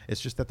ideas. It's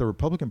just that the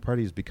Republican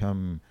Party has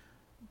become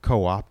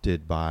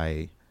co-opted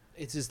by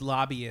It's just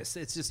lobbyists.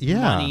 It's just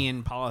Yeah. money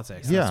in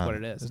politics. Yeah, That's what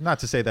it is. It's not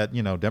to say that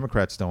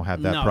Democrats don't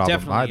have that no, problem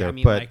definitely. either, I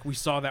mean, but like we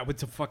saw that with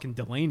the fucking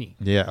Delaney.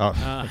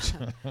 yeah,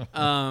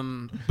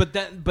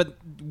 But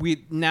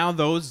we now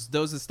those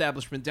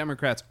establishment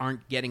Democrats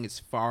aren't getting as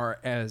far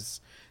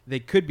as they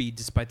could be,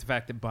 despite the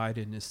fact that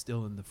Biden is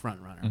still in the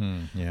front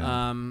runner.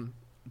 yeah.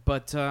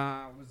 But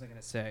what was I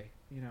gonna say?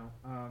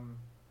 I was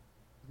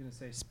gonna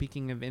say,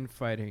 speaking of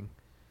infighting,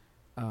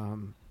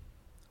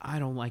 I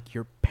don't like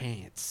your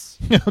pants.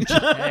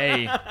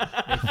 Hey,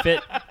 they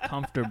fit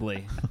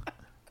comfortably.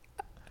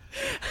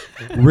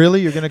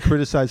 Really, you're going to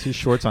criticize his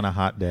shorts on a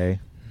hot day?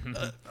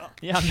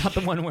 Yeah, I'm not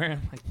the one wearing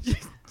like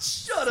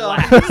Shut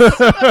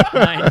up!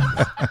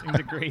 9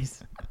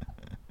 degrees.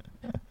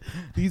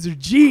 These are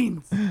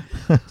jeans.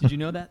 Did you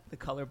know that the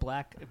color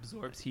black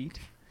absorbs heat?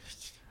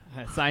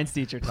 Science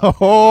teacher. Taught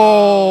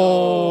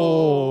Oh.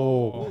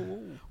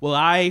 Well,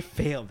 I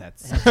failed that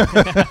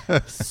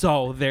subject.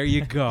 So there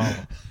you go.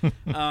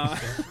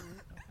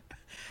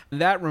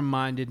 That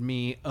reminded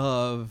me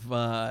of.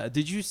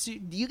 Do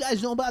you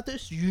guys know about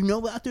this? Do you know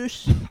about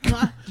this?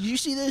 Did you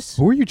see this?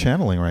 Who are you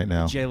channeling right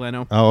now? Jay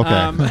Leno. Oh, okay.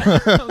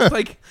 I was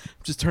like,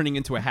 just turning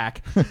into a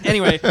hack.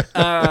 Anyway,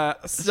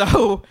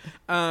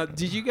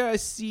 did you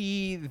guys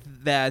see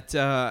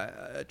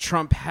that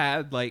Trump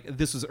had, like,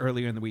 this was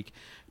earlier in the week,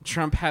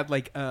 Trump had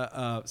like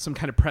some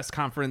kind of press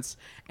conference,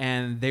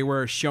 and they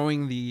were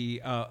showing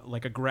the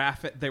like a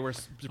graphic. They were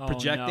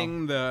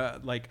projecting the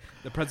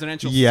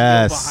presidential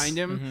seal behind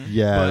him. Mm-hmm.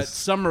 Yes. But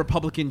some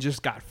Republican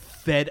just got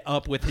fed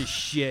up with his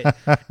shit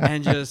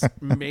and just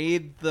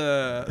made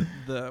the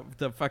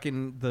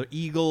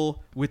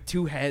eagle with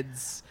two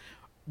heads,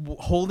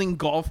 holding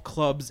golf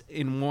clubs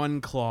in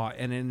one claw,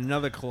 and in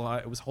another claw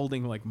it was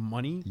holding like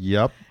money.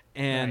 Yep.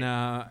 And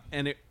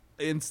and it,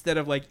 instead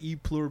of like e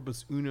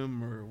pluribus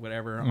unum or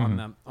whatever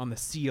on the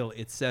seal,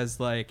 it says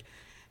like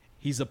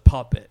he's a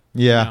puppet.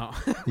 Yeah.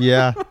 You know?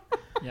 Yeah.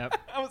 Yep.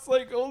 I was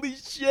like, holy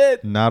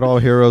shit. Not all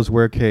heroes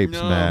wear capes,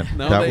 man.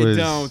 No, that they was,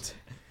 don't.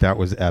 That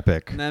was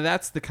epic. Now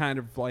that's the kind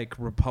of like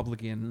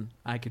Republican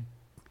I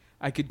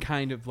could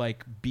kind of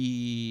like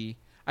be.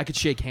 I could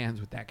shake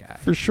hands with that guy.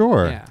 For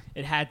sure. Yeah.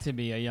 It had to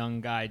be a young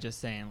guy just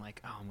saying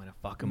like, "Oh, I'm gonna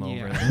fuck him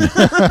over,"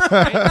 Yeah.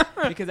 right?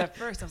 Because at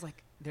first I was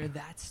like, "They're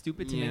that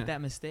stupid to Yeah. make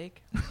that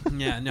mistake."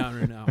 Yeah.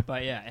 No.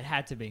 But yeah, it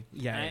had to be.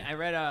 Yeah, And yeah. I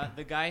read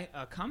the guy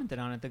commented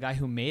on it. The guy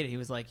who made it, he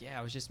was like, "Yeah,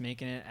 I was just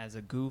making it as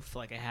a goof.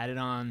 Like I had it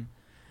on.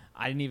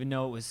 I didn't even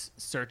know it was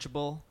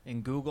searchable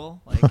in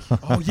Google. Like,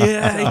 Oh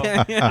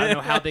yeah. so, Yeah. I don't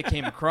know how they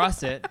came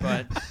across it,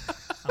 but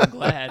I'm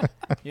glad.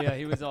 Yeah,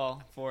 he was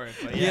all for it.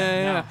 But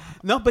yeah,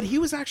 No, but he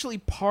was actually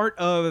part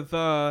of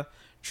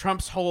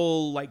Trump's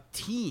whole like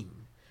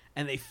team,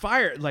 and they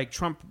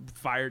Trump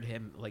fired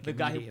him like the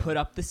guy who immediately. put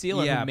up the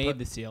seal or Yeah, who made put-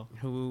 the seal.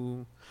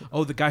 Who?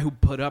 Oh, the guy who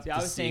put up. See, I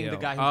the was saying the seal.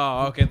 guy who,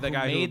 Oh, okay, the who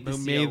guy made who the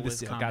seal made the was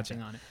seal. commenting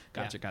Gotcha. on it.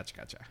 Gotcha. Yeah.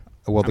 Gotcha.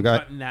 Well, the I'm guy.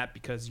 cutting that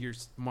because you're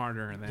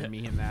smarter than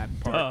me in that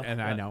part,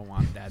 and I don't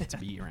want that to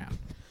be around.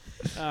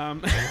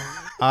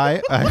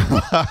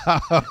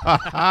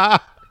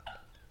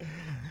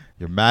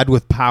 You're mad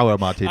with power,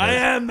 Martinez. I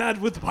am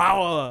mad with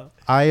power.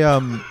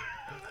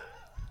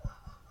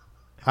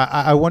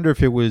 I wonder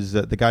if it was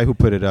the guy who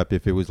put it up,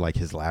 if it was like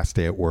his last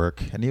day at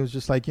work, and he was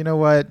just like, you know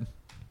what,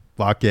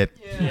 fuck it,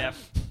 Yeah.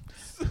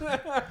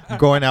 I'm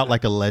going out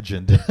like a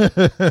legend.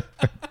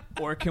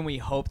 Or can we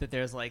hope that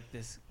there's like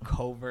this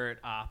covert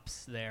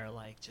ops there,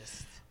 like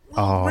just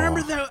Oh.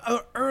 Remember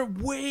that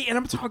way, and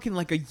I'm talking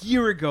like a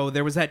year ago.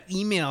 There was that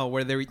email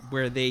where they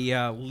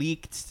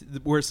leaked,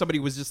 where somebody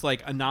was just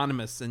like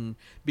anonymous and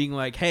being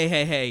like,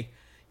 "Hey,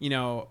 you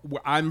know,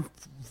 I'm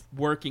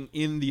working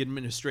in the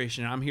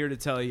administration. I'm here to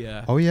tell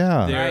you, Oh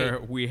yeah.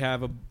 we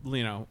have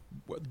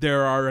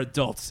there are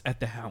adults at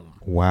the helm."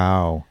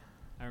 Wow.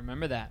 I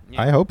remember that.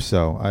 I hope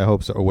so.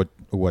 Or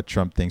what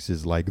Trump thinks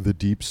is like the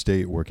deep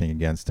state working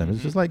against him.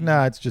 It's just like,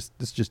 nah, it's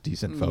just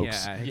decent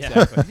folks. Yeah,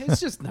 exactly.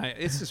 It's just nice.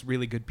 It's just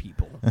really good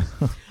people.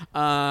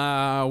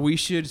 We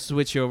should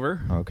switch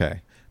over. Okay,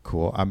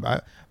 cool.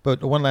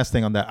 But one last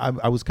thing on that,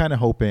 I was kind of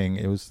hoping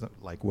it was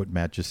like what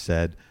Matt just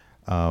said,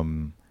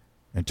 in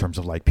terms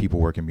of like people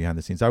working behind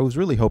the scenes. I was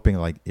really hoping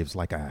like it was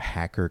like a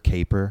hacker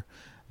caper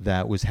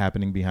that was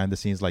happening behind the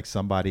scenes, like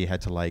somebody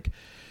had to like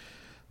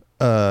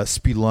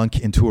spelunk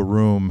into a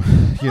room,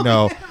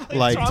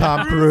 like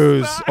Tom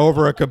Cruise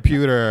over a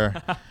computer.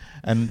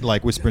 And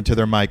like whisper into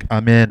their mic,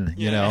 "I'm in,"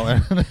 you know.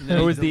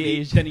 It was the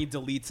Asian. Then he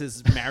deletes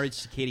his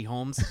marriage to Katie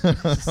Holmes.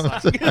 Just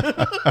like,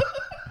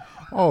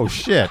 Oh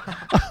shit!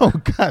 Oh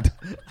god!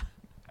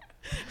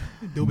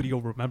 nobody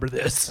will remember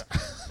this.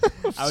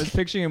 I was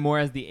picturing him more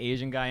as the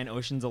Asian guy in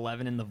Ocean's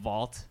 11 in the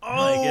vault.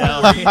 Oh,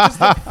 Like, he just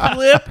a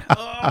flip.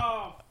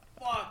 Oh,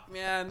 fuck,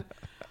 man.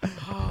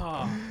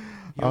 Oh,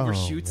 he Oh,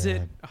 overshoots it.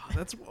 man. Oh,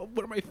 that's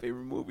one of my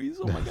favorite movies.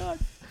 Oh my god.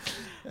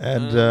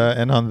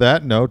 And on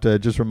that note,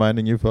 just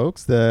reminding you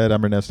folks that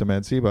I'm Ernesto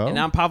Mancibo, And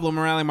I'm Pablo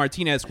Morales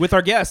Martinez with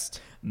our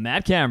guest.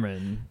 Matt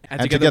Cameron.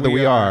 and together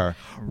we are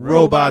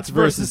Robots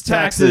versus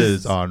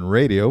Taxes on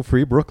Radio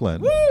Free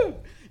Brooklyn. Woo!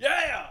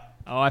 Yeah.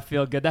 Oh, I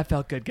feel good. That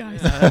felt good,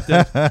 guys.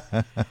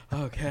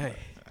 Okay,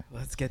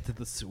 let's get to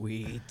the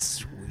sweet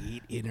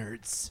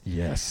innards.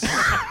 Yes.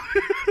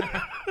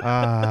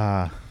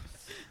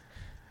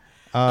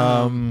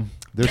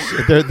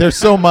 There's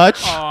so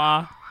much.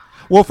 Aw.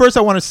 Well, first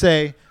I want to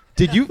say,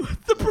 did you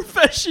The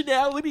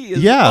professionality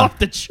is Yeah. off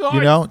the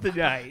charts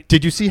tonight.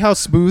 did you see how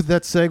smooth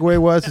that segue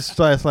was? It's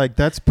just like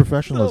that's Oh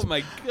professionalism.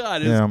 my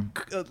God! Yeah.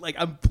 Like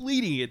I'm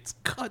bleeding. It's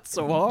cut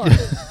so hard.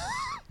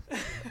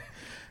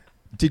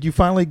 Did you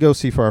finally go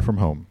see Far From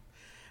Home?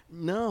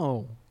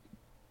 No.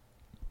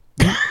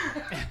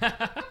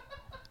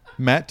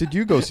 Matt, did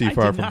you go see I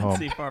Far did From not Home?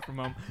 see Far From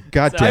Home.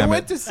 God So- damn I it.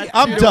 went to see.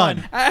 I'm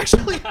done. I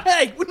actually.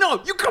 Hey,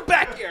 no! You come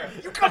back here.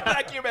 You come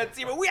back here,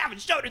 Matsima. We have a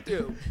show to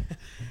do.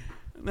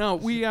 No,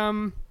 we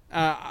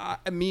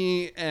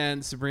me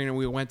and Sabrina,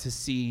 we went to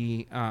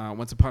see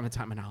Once Upon a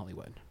Time in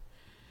Hollywood.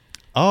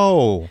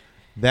 Oh,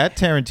 that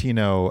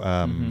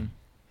Tarantino.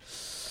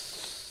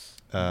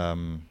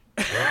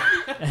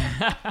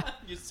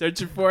 You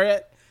searching for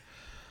it?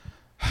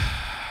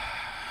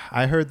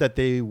 I heard that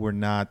they were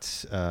not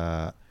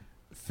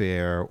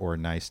fair or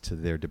nice to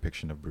their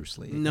depiction of Bruce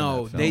Lee. in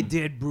No, that they film.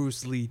 did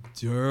Bruce Lee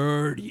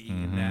dirty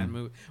in that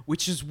movie,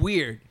 which is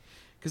weird.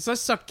 Because I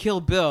saw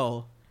Kill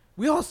Bill.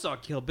 We all saw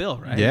Kill Bill,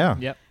 right? Yeah.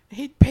 Yep.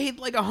 He paid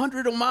like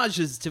 100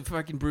 homages to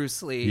fucking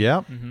Bruce Lee.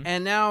 Yep.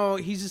 And now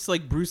he's just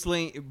like Bruce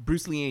Lee.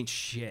 Bruce Lee ain't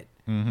shit.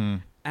 Mm-hmm.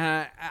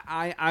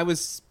 I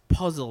was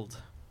puzzled.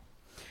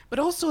 But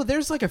also,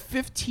 there's like a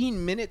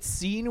 15-minute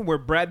scene where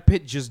Brad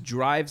Pitt just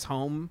drives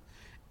home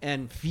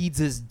and feeds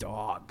his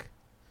dog.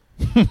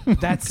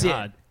 That's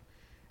God. it.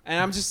 And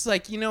I'm just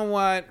like, you know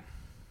what?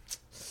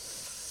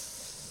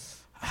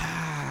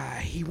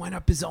 He went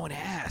up his own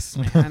ass,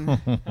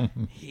 man.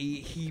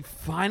 he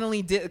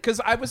finally did. Because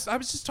I was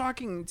just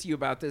talking to you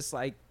about this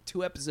like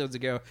 2 episodes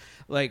ago.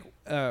 Like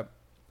I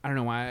don't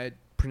know why I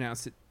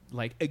pronounced it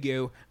like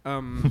ago.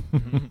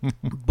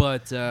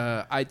 But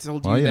I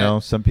told you Well, you that. know,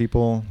 some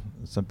people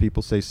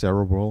say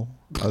cerebral,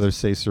 others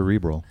say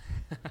cerebral.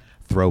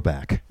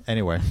 Throwback.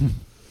 Anyway.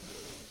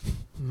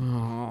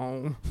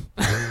 No.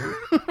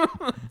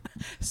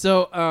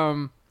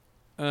 So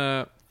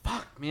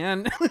fuck,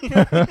 man.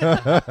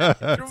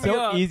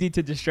 So easy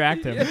to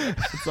distract him.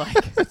 It's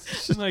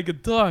like like a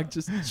dog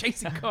just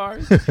chasing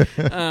cars.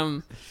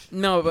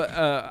 No, but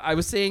I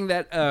was saying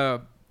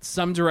that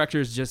some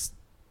directors just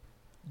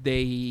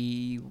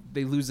they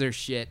lose their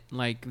shit.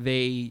 Like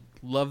they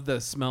love the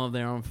smell of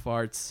their own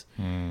farts,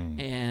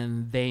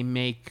 and they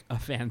make a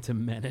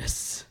Phantom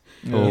Menace.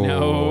 Oh. You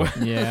know.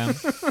 yeah,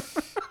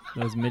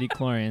 those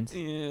midi-chlorians.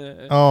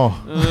 Yeah.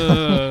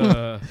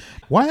 Oh.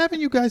 Why haven't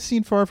you guys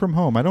seen Far From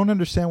Home? I don't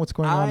understand what's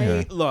going on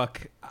here.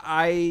 Look,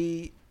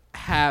 I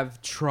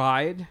have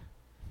tried.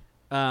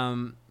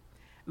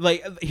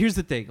 Like, here's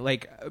the thing.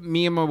 Like,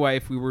 me and my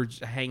wife, we were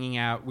hanging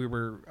out. We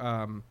were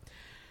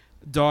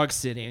dog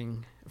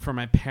sitting for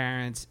my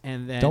parents,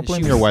 and then Don't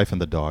blame she your was- wife and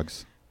the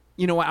dogs.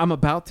 You know what? I'm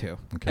about to.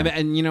 Okay.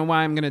 And you know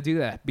why I'm going to do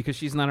that? Because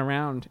she's not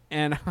around,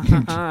 and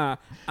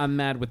I'm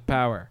mad with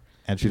power.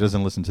 And she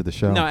doesn't listen to the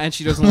show. No, and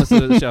she doesn't listen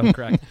to the show,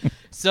 correct.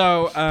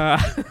 So,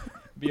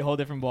 Be a whole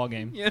different ball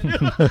game. yeah.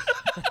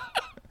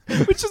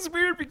 Which is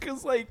weird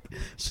because, like,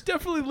 she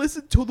definitely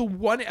listened to the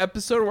one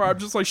episode where I'm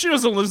just like, she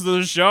doesn't listen to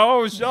the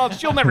show.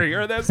 She'll never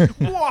hear this.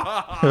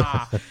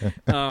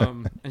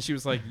 And she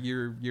was like,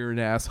 you're an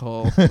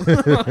asshole.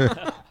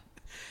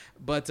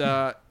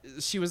 But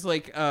she was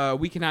like,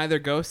 we can either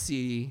go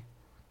see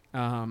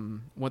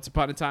Once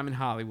Upon a Time in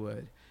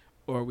Hollywood,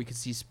 or we could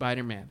see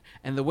Spider-Man.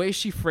 And the way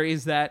she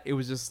phrased that, it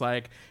was just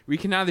like, we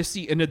can either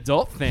see an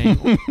adult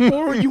thing,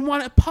 or you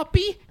want a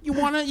puppy? You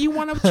want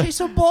to chase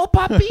a ball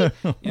puppy?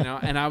 You know.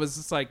 And I was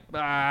just like,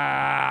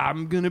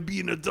 I'm gonna be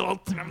an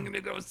adult and I'm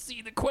gonna go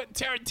see the Quentin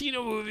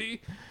Tarantino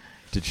movie.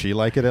 Did she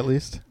like it at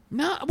least?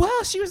 No,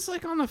 well, she was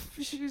like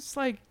she was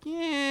like,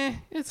 yeah,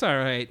 it's all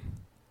right,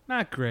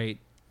 not great.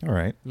 All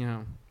right. You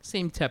know,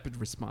 same tepid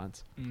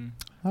response.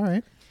 All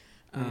right.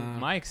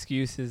 My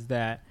excuse is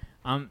that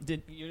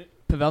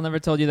Pavel never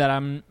told you that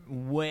I'm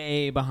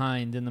way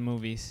behind in the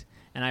movies,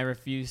 and I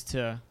refuse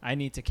to. I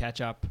need to catch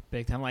up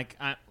big time. Like,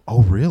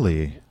 Oh,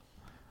 really?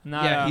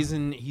 Yeah, he's a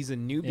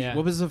newbie. Yeah.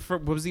 What was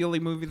the only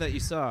movie that you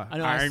saw? I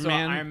know I saw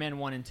Iron Man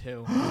 1 and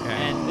 2,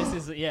 and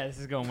this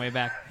is going way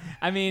back.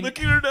 I mean, Look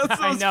at Ernest's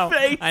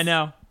face. I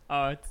know.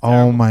 Oh, it's Oh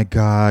terrible. my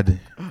God.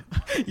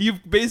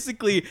 You've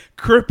basically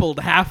crippled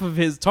half of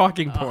his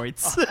talking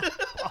points.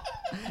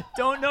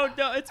 Don't.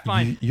 It's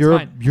fine. You're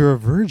It's fine. you're a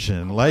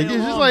virgin. Like Play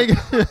it's just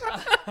along.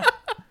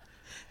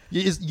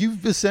 like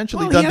you've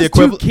essentially Well, done he the has 2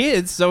 equivalent.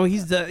 kids, so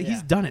he's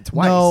done it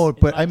twice. No,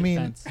 but my I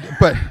mean, defense.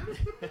 but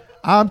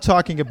I'm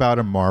talking about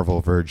a Marvel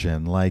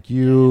virgin. Like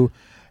you've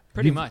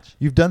much.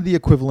 You've done the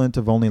equivalent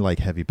of only like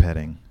heavy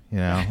petting. You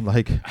know,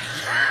 like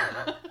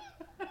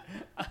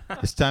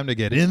it's time to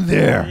get in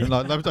there.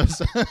 No,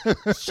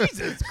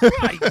 Jesus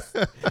Christ!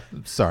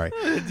 sorry.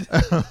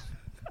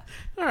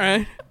 All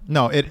right.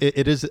 No,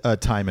 it is a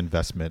time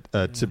investment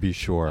to be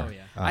sure. Oh,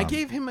 yeah. I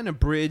gave him an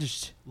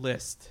abridged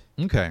list.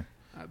 Okay.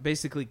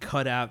 Basically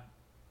cut out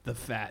the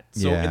fat.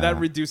 So Yeah. that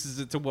reduces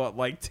it to what,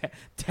 like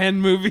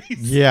 10 movies?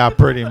 Yeah,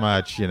 pretty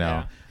much. You know,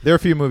 Yeah. there are a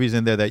few movies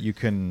in there that you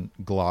can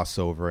gloss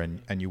over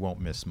and you won't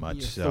miss much.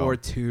 Your So Thor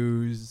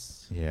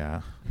 2s.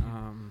 yeah,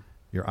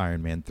 your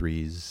Iron Man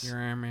 3s. Your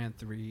Iron Man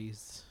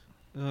 3s.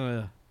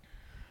 Ugh.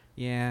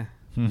 Yeah.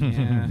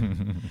 Yeah.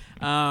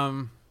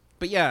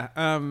 But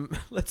yeah,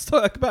 let's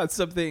talk about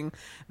something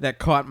that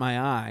caught my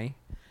eye,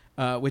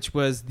 which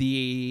was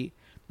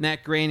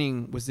Matt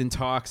Groening was in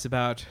talks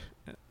about,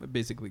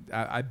 basically,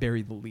 I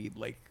buried the lead,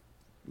 like,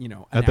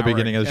 At the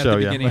beginning of the show,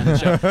 yeah. beginning of the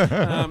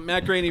show.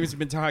 Matt Groening has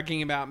been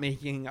talking about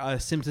making a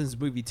Simpsons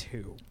movie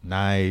 2.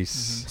 Nice.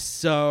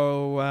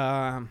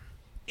 So,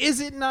 is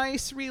it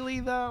nice,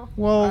 really, though?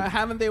 Well-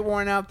 haven't they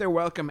worn out their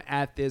welcome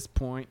at this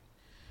point?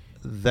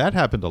 That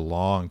happened a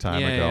long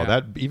time ago. Yeah.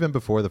 That even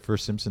before the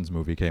first Simpsons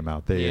movie came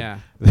out, they Yeah.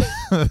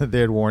 they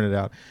had worn it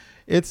out.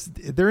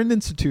 They're an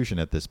institution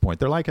at this point.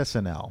 They're like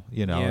SNL,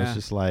 Yeah. It's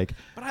just like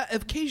But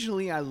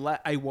occasionally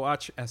I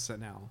watch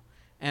SNL,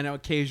 and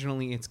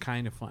occasionally it's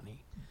kind of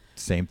funny.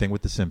 same thing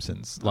with the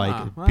Simpsons.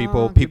 Like well,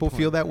 people good people point.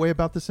 feel that way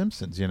about the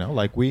Simpsons,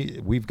 Like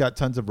we've got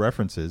tons of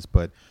references,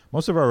 but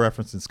most of our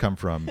references come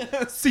from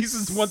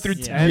Seasons 1 through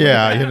Yeah. 10.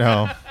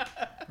 yeah,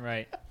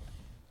 Right.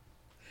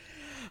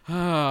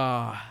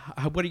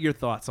 What are your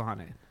thoughts on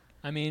it?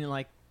 I mean,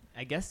 like,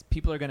 I guess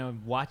people are gonna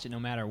watch it no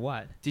matter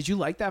what. Did you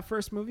like that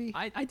first movie?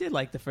 I did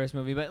like the first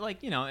movie, but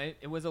like,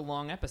 it was a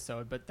long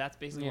episode, but that's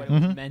basically Yeah. what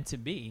it was meant to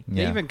be.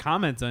 They Yeah. even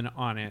commented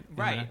on it.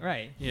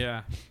 Right.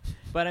 Yeah.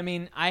 But I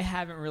mean, I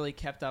haven't really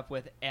kept up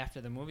with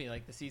after the movie,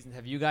 like the seasons.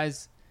 Have you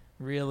guys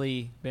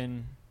really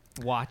been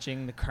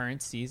watching the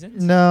current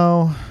seasons?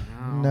 No.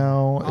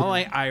 All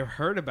I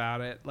heard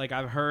about it, like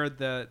I've heard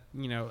that,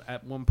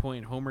 at one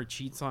point Homer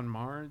cheats on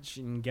Marge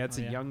and gets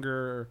Oh, a yeah.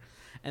 younger,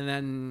 and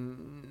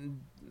then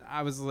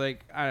I was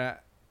like,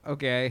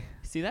 okay.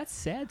 See, that's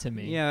sad to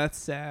me. Yeah, that's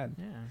sad.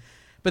 Yeah.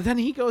 But then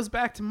he goes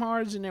back to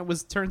Marge, and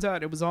turns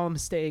out it was all a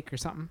mistake or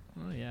something.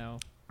 Oh yeah.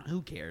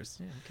 Who cares?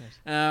 Yeah. Who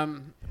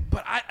cares?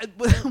 But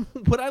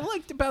what I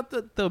liked about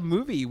the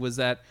movie was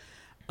that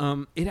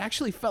it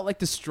actually felt like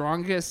the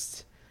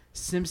strongest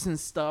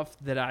Simpsons stuff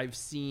that I've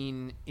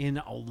seen in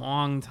a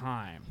long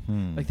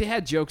time. Like they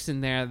had jokes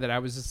in there that I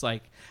was just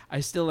like, I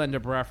still end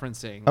up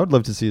referencing. I would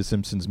love to see a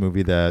Simpsons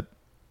movie that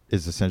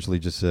is essentially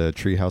just a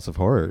Treehouse of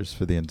Horrors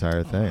for the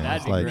entire thing. that'd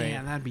It's be like great.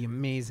 Man, that'd be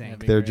amazing. That'd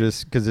be they're great.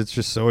 just because it's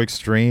just so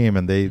extreme,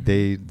 and they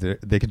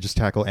can just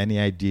tackle any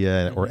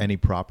idea or any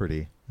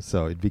property.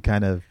 So it'd be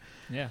kind of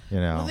Yeah.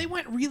 Well, they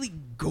went really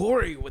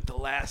gory with the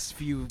last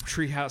few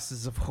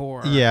Treehouses of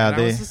Horror. Yeah, and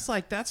I was they- just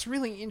like, that's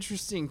really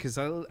interesting because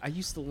I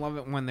used to love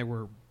it when they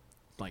were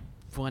like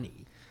funny.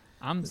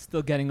 I'm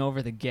still getting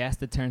over the gas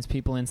that turns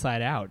people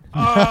inside out.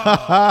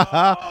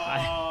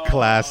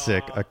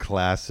 classic, a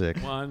classic.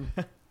 One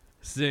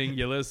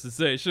singular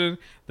sensation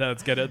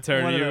that's gonna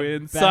turn One of you the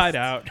inside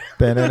best. out.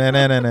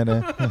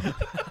 Ba-na-na-na-na-na.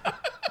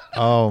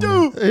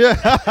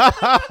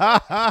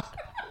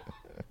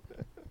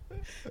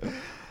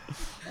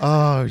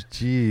 Oh,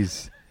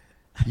 jeez.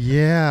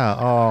 Yeah.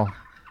 Oh,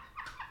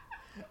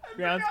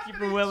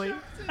 Groundskeeper Willie.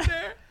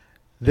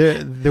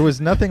 there was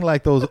nothing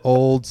like those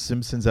old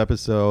Simpsons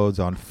episodes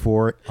on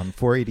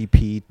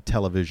 480p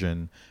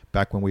television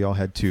back when we all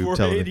had tube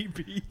television.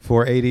 480p.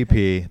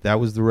 480p. That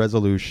was the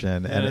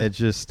resolution, and Yeah. it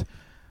just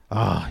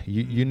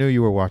you knew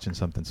you were watching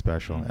something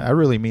special. I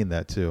really mean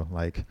that too.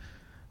 Like a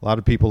lot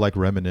of people like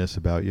reminisce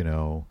about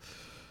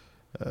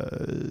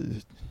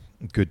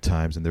good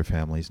times in their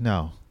families.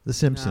 No, The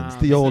Simpsons, No,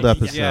 the the old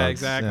Simpsons. episodes. Yeah,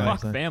 exactly. You know what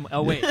Fuck I'm saying? family.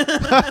 Oh wait.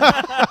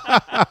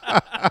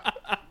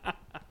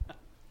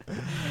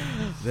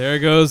 There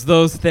goes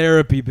those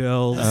therapy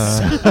bills. 8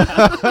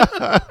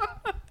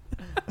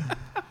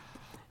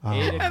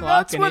 and o'clock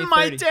that's and when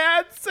my 8:30.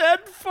 dad said,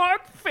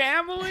 "Fuck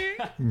family."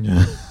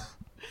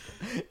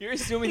 You're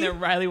assuming that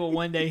Riley will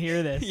one day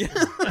hear this.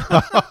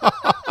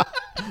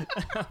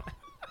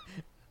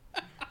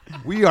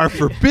 We are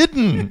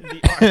forbidden.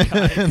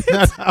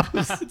 The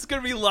archives. It's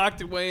gonna be locked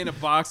away in a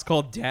box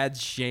called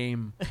Dad's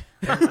Shame.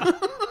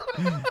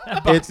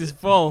 That box is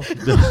full.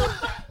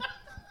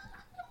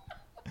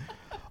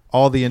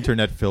 All the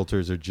internet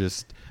filters are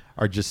just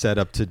set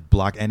up to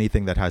block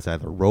anything that has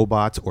either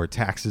robots or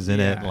taxes in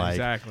it. Yeah, Like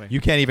exactly. you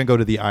can't even go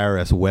to the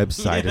IRS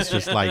website. It's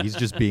just like he's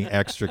just being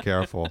extra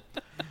careful.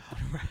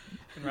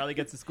 When Riley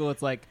gets to school,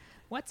 it's like,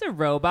 what's a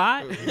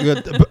robot?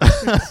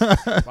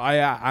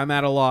 I'm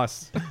at a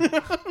loss.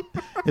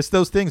 It's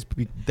those things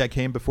that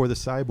came before the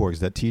cyborgs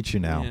that teach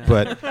you now. Yeah.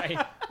 But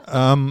Right.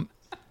 um,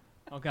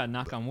 Oh God,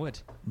 knock on wood.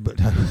 but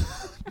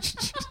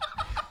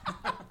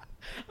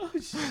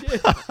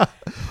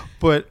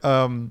but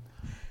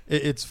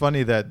it's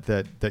funny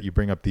that you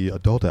bring up the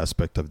adult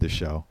aspect of this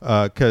show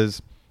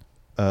because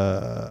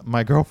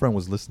my girlfriend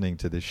was listening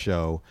to this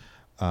show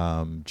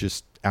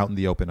just out in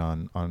the open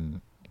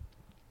on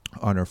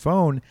her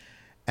phone,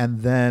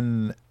 and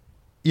then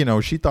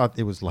she thought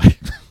it was like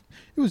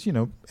it was,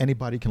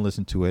 anybody can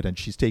listen to it. And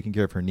she's taking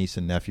care of her niece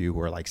and nephew who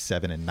are like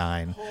 7 and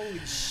 9. Holy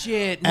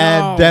shit!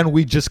 And then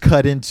we just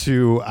cut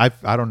into, I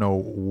don't know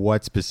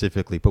what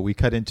specifically, but we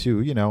cut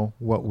into,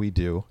 what we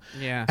do.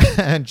 Yeah.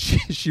 And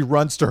she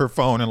runs to her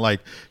phone and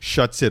like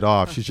shuts it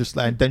off. She's just,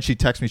 and then she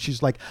texts me.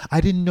 She's like,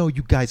 I didn't know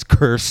you guys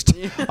cursed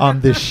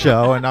on this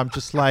show. And I'm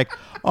just like,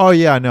 oh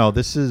yeah, no,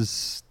 this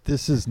is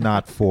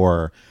not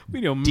for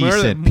We know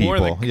decent more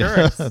people. than Yeah,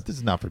 curse. this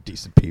is not for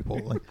decent people.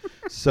 Like,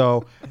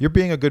 so you're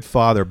being a good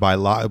father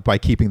by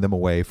keeping them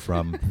away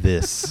from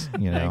this.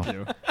 Thank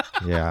you.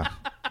 Yeah.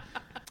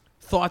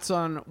 Thoughts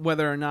on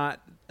whether or not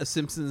a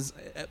Simpsons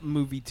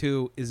movie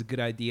 2 is a good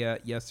idea?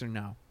 Yes or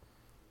no,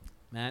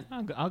 Matt?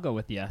 I'll go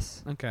with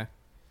yes. Okay.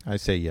 I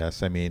say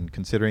yes. I mean,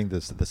 considering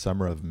the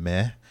summer of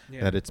meh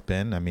that it's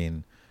been, I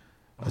mean,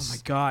 Oh my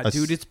god,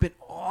 dude, it's been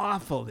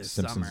awful this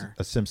summer.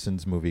 A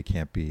Simpsons movie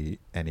can't be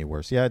any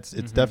worse. Yeah, it's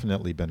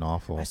definitely been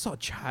awful. I saw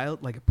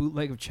a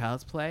bootleg of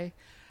Child's Play.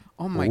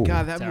 Oh my Ooh.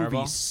 god, that Terrible.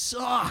 movie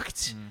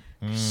sucked.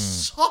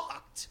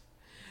 Sucked.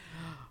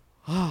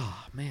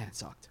 Oh man, it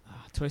sucked.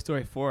 Toy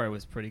Story 4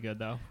 was pretty good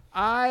though.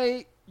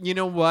 You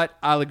know what?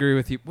 I'll agree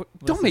with you. Don't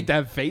Listen. make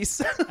that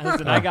face.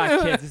 Listen, I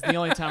got kids. It's the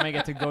only time I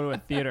get to go to a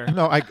theater.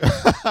 No,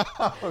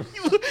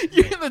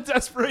 You hear the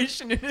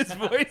desperation in his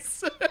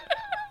voice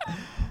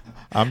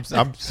I'm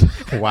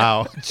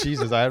wow,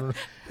 Jesus, I don't.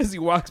 as he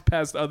walks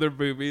past other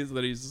movies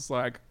that he's just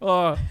like,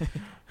 oh,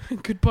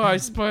 goodbye,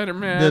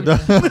 Spider-Man.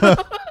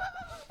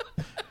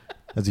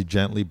 As he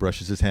gently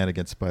brushes his hand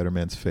against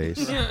Spider-Man's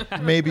face.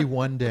 Maybe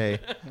one day.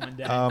 One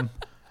day.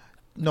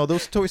 No,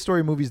 those Toy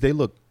Story movies, they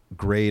look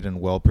great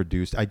and well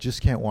produced. I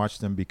just can't watch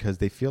them because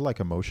they feel like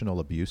emotional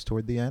abuse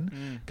toward the end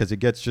because it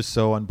gets just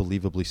so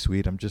unbelievably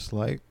sweet. I'm just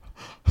like,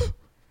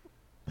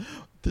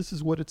 this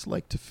is what it's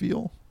like to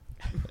feel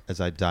as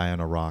I die on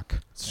a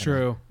rock. It's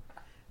true.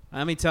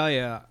 Let me tell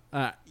you,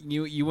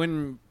 you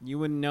wouldn't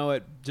know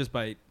it just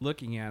by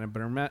looking at him,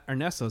 but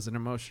Ernesto's an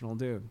emotional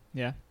dude.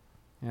 Yeah.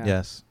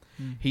 Yes.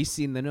 He's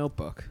seen The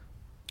Notebook.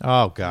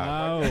 Oh,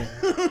 God. Oh.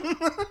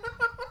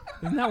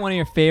 Isn't that one of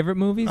your favorite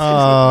movies?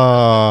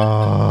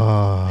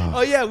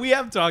 Oh yeah, we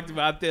have talked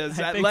about this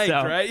I at think length,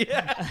 so. right?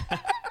 Yeah.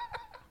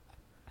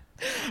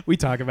 We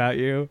talk about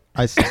you.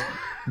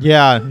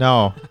 Yeah,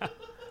 no.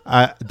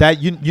 That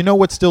you know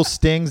what still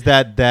stings?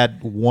 That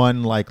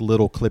one like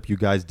little clip you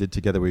guys did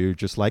together where you're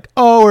just like,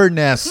 oh,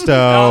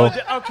 Ernesto.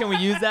 Can we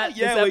use that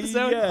Yeah, this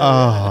well, episode? yeah.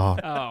 Oh,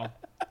 Oh.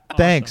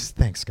 thanks,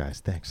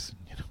 guys, thanks.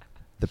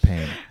 The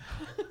pain.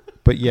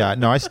 But yeah,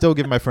 no, I still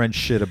give my friend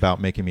shit about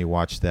making me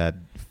watch that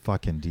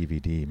fucking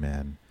DVD,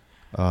 man.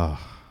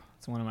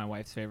 It's one of my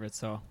wife's favorites,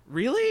 so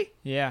Really?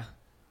 yeah.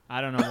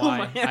 I don't know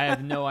why. I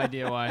have no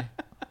idea why.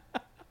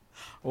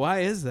 Why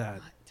is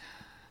that?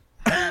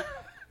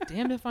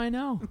 Damned if I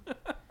know.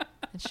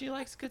 And she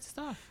likes good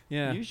stuff.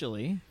 Yeah.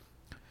 Usually.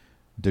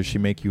 Does she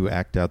make you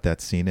act out that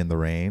scene in the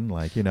rain?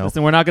 Like,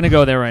 Listen, we're not going to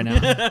go there right now.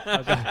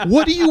 Okay.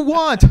 what do you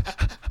want?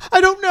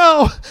 I don't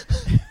know.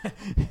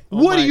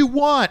 What do you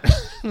want?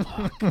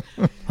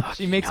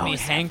 She makes me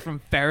hang from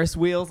Ferris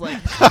wheels.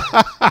 Like,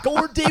 go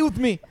on a date with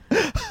me.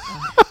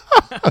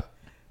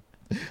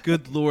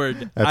 Good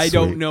Lord. That's I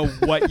don't sweet. know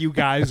what you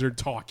guys are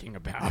talking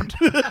about.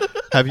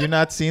 Have you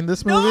not seen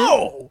this movie?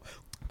 No.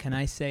 Can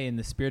I say, in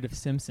the spirit of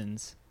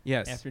Simpsons,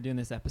 Yes. after doing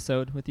this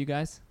episode with you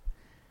guys,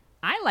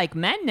 I like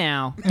men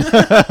now.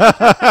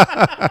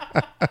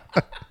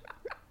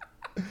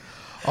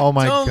 Oh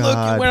my Don't God. look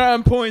at where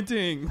I'm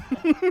pointing.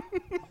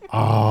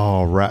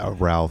 Oh,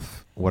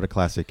 Ralph. What a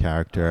classic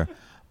character.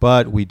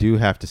 But we do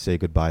have to say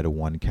goodbye to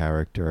one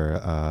character,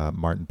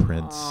 Martin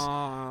Prince.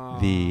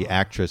 The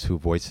actress who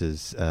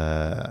voices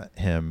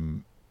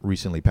him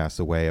recently passed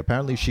away.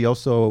 Apparently, she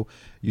also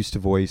used to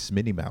voice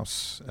Minnie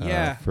Mouse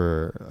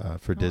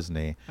for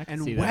Disney. I can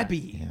And see that.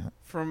 Webby Yeah.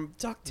 from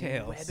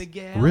DuckTales.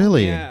 Webbigail.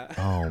 Really? Yeah.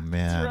 Oh,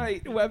 man. That's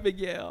right,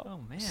 Webbigail. Oh,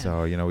 man.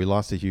 So, we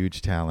lost a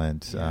huge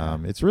talent. Yeah.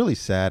 It's really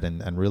sad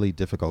and really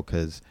difficult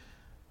because,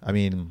 I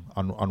mean,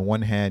 on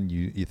one hand,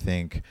 you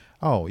think,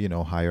 oh,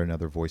 hire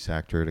another voice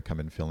actor to come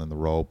and fill in the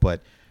role.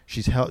 But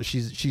she's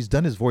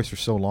done his voice for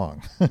so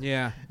long.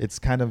 Yeah.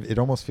 It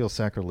almost feels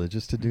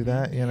sacrilegious to do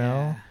that,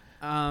 know?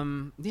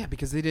 Yeah,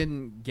 because they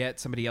didn't get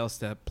somebody else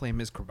to play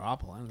Ms.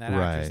 Krabappel, and that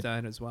actress Right.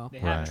 died as well. They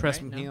Right. haven't,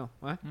 Tress right? McNeil. No.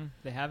 What?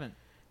 They haven't.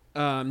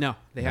 No,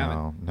 they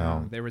haven't.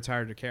 No. They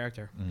retired her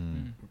character.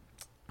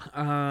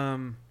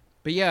 Mm.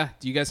 But yeah,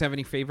 do you guys have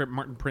any favorite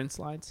Martin Prince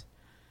lines?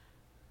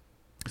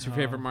 What's your Oh.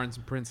 favorite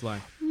Martin Prince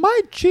line?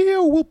 My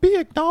Geo will be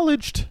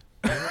acknowledged.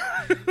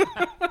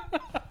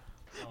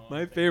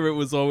 My favorite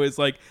was always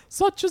like,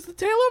 such is the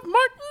tale of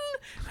Martin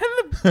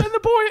and the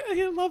boy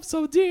he loved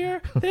so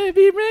dear. They've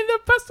been the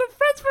best of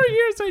friends for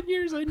years and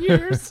years and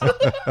years.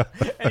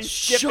 And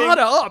Shut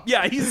up.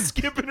 Yeah, he's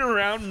skipping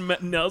around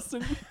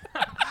Nelson.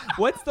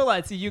 What's the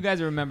line? See, you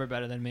guys remember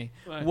better than me.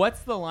 What?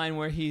 What's the line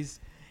where he's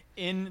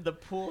in the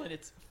pool and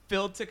it's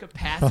filled to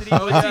capacity?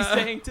 What's he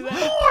saying to them?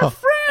 More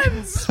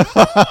friends.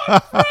 More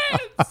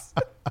friends.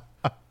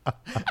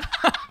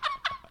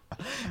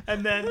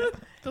 And then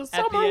The at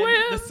summer the end,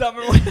 wind the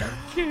summer wind.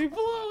 keep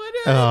blowing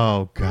in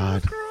Oh,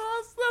 God.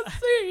 across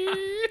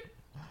See?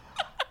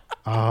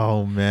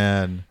 Oh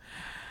man,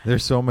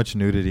 there's so much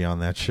nudity on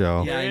that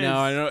show. Yeah, I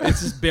know.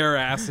 It's just bare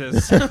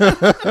asses.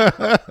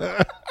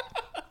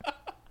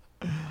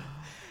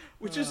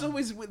 Which is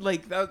always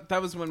like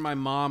that was when my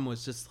mom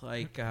was just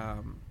like,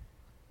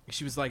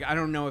 she was like, I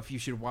don't know if you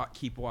should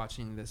keep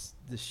watching this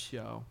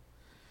show,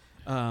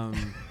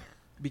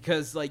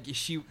 because like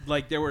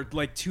there were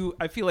like two.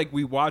 I feel like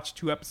we watched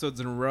 2 episodes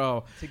in a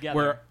row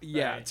together.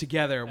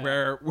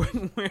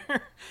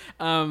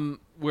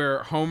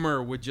 Where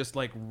Homer would just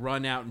like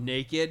run out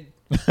naked.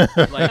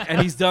 Like,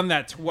 and he's done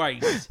that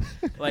twice.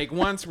 Like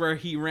once where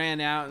he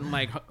ran out and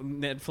like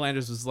Ned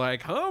Flanders was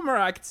like, Homer,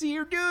 I can see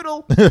your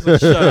doodle.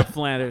 Like, shut up,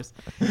 Flanders.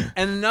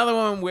 And another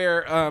one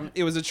where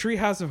it was a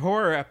Treehouse of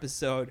Horror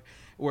episode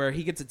where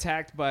he gets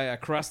attacked by a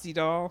Krusty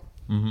doll.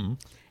 Mm-hmm.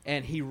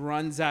 And he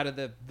runs out of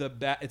the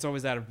it's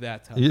always out of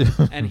bathtub. Yeah.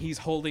 And he's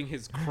holding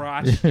his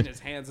crotch in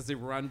his hands as he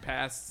runs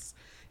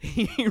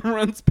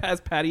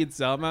past Patty and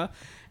Selma.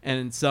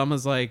 And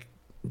Selma's like,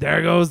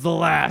 there goes the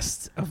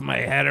last of my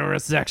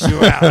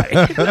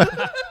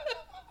heterosexuality.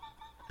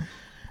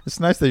 It's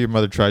nice that your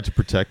mother tried to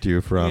protect you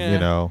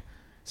from,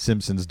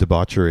 Simpsons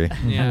debauchery.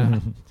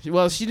 Yeah.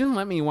 Well, she didn't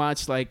let me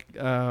watch, like,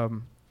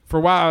 for a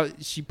while,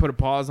 she put a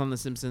pause on The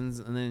Simpsons,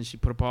 and then she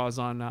put a pause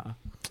on,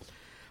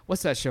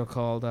 what's that show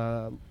called?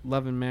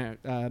 Love and Married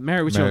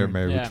with Children.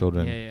 Married with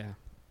Children.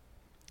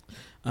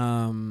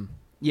 Yeah.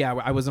 Yeah,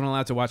 I wasn't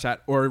allowed to watch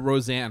that, or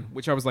Roseanne,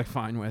 which I was like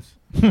fine with.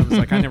 I was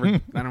like, I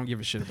don't give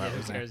a shit about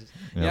Roseanne.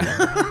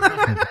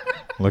 Yeah.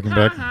 Looking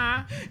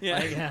back,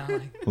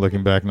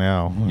 looking back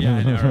now. Yeah,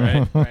 I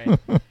know, right?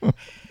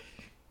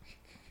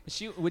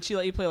 Would she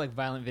let you play like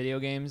violent video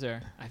games,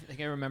 or I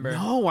think I remember?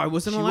 No, I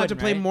wasn't allowed to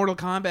play right? Mortal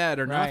Kombat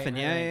or Right, nothing.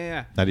 Right.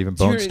 Yeah. Not even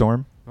Bone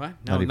Storm. What?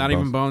 No, not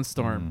even Bone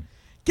Storm. Mm.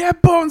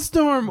 Get Bone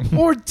Storm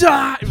or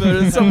die.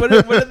 So what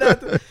did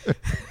that?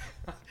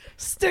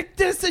 Stick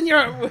this in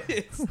your.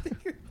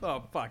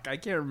 Oh fuck! I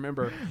can't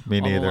remember. Me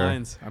all neither. The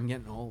lines. I'm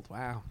getting old.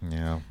 Wow.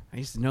 Yeah. I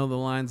used to know the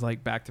lines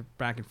like back to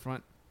back and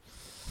front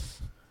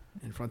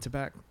to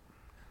back.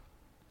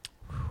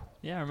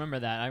 Yeah, I remember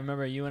that. I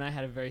remember you and I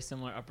had a very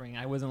similar upbringing.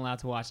 I wasn't allowed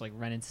to watch like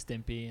Ren and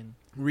Stimpy and.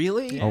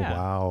 Really? Yeah. Oh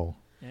wow.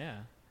 Yeah.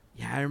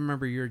 Yeah, I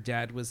remember your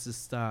dad was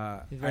just.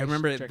 I He's very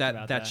remember strict that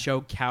about that that.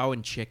 show Cow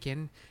and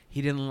Chicken.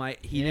 He didn't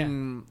like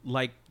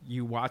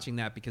you watching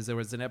that because there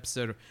was an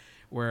episode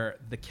where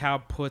the cow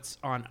puts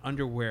on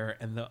underwear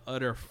and the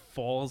udder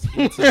falls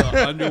into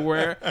the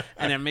underwear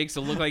and it makes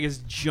it look like his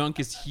junk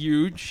is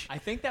huge. I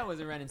think that was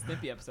a Ren and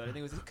Stimpy episode. I think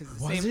it was because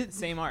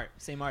same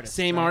artist.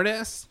 Same right?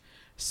 artist.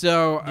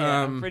 So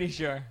Yeah, I'm pretty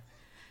sure.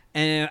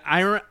 And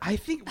I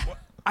think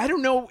I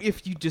don't know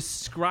if you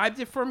described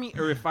it for me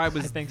or if I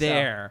was think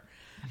there.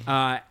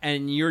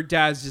 And your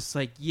dad's just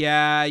like,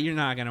 yeah, you're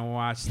not gonna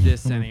watch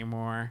this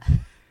anymore.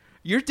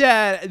 Your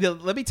dad,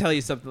 let me tell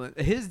you something.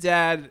 His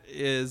dad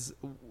is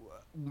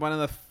one of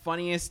the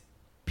funniest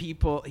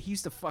people. He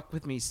used to fuck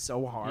with me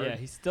so hard. Yeah,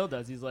 he still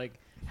does. He's like,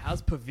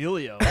 how's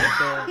Pavilio?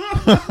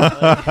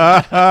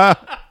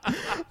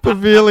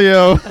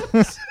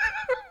 Pavilio.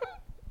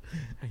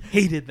 I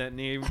hated that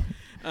name.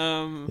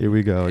 Here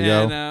we go,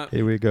 yo. And,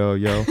 Here we go,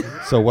 yo.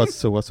 So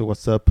what's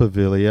up,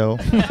 Pavilio?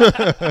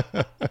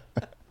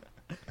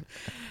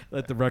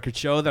 Let the record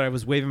show that I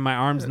was waving my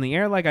arms in the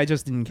air like I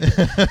just didn't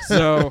care.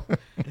 So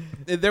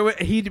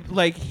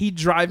he'd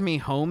drive me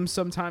home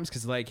sometimes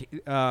because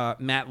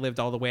Matt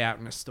lived all the way out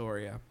in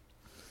Astoria,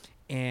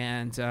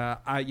 and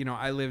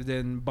I lived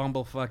in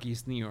Bumblefuck,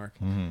 East New York.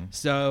 Mm-hmm.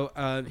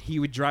 So he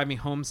would drive me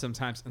home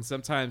sometimes, and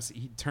sometimes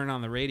he'd turn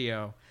on the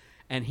radio,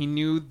 and he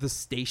knew the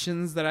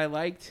stations that I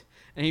liked.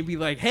 And he'd be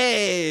like,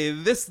 "Hey,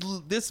 this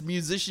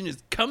musician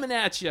is coming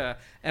at you,"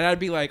 and I'd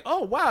be like,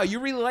 "Oh wow, you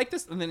really like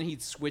this?" And then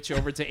he'd switch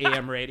over to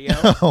AM radio.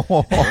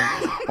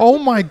 Oh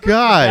my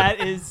god! That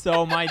is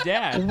so my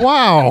dad.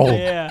 Wow.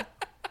 Yeah.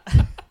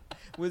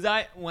 When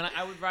I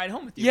would ride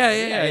home with you?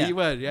 Yeah, you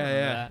would.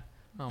 Yeah.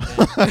 Oh man,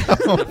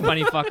 what a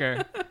funny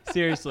fucker.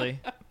 Seriously.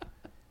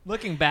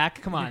 Looking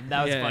back, come on,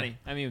 that was funny.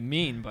 I mean,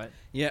 mean, but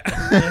Yeah.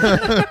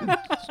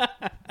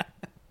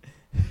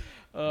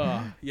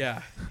 Oh,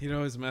 yeah. He'd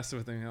always mess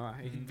with me.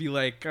 He'd be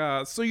like,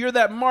 so you're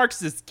that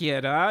Marxist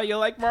kid, huh? You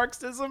like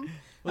Marxism?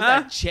 Was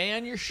that Che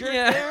on your shirt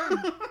there?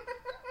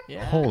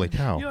 Yeah. Holy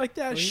cow. You like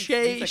that? Well, he's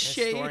like a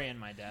historian,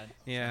 my dad.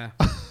 Yeah.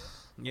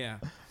 Yeah.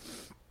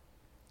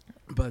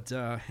 But,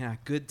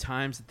 good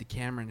times at the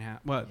Cameron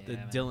house. The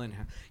Dylan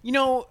house. You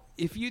know,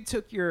 if you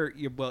took your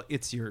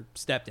it's your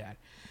stepdad.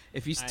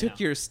 If you took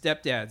your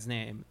stepdad's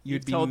name,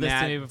 you'd be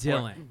Matt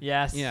Dillon.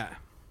 Yes. Yeah.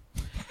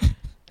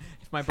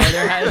 My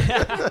brother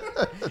had.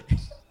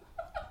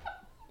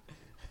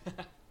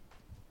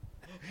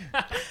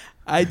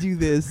 I do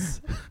this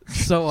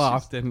so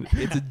often.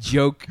 It's a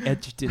joke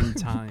etched in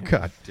time.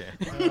 God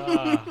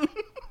damn.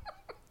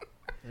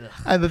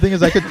 And the thing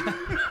is, I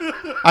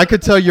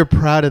could tell you're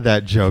proud of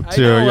that joke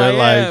too. I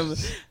know, You're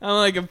I'm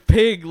like a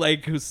pig,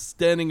 who's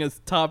standing on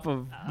top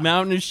of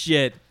mountain of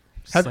shit.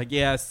 Just like,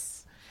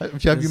 yes.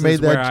 Have you made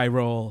where that? I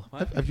roll.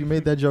 Have you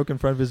made that joke in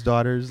front of his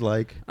daughters?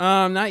 Like,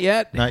 Not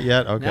yet. not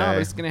yet. Okay, No,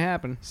 it's gonna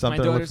happen. Something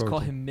My to look daughters forward call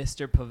to. him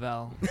Mr.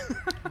 Pavel.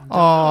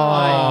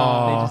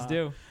 Oh, They just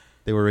do.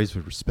 They were raised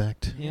with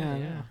respect.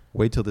 Yeah.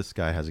 Wait till this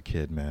guy has a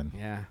kid, man.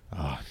 Yeah.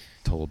 Oh,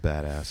 total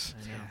badass.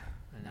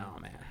 I know,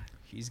 man.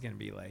 He's gonna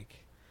be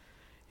like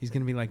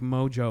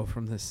Mojo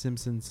from The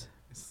Simpsons.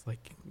 It's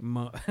like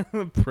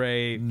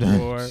pray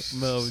for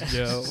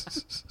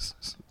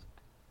Mojo.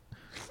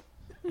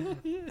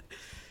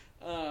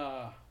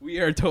 We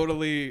are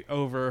totally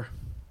over.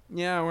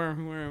 Yeah,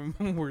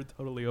 we're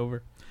totally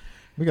over.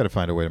 We got to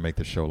find a way to make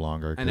the show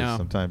longer. I know.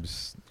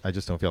 Sometimes I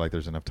just don't feel like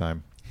there's enough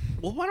time.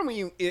 Well, why don't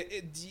we?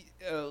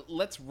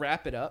 Let's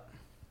wrap it up,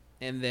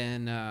 and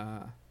then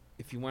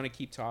if you want to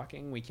keep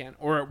talking, we can.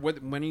 Or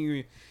when are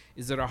you?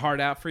 Is it a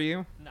hard out for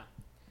you? No.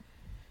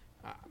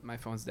 My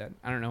phone's dead.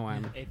 I don't know why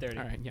I'm 8:30.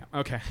 All right. Yeah.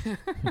 Okay.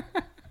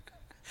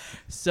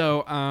 So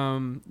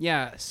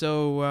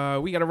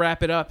we got to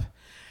wrap it up.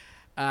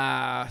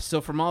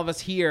 So from all of us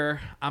here,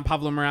 I'm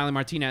Pablo Morales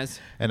Martinez,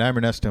 And I'm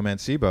Ernesto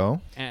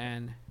Mancibo.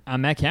 and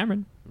I'm Matt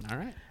Cameron. all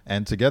right.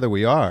 And together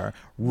we are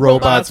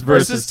Robots Robots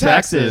versus versus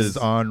Texas. Texas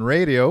on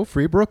Radio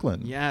Free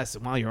Brooklyn. Yes.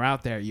 And while you're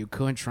out there, you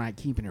could try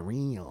keeping it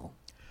real.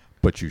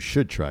 But you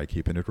should try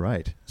keeping it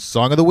right.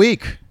 Song of the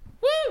week.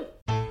 Woo!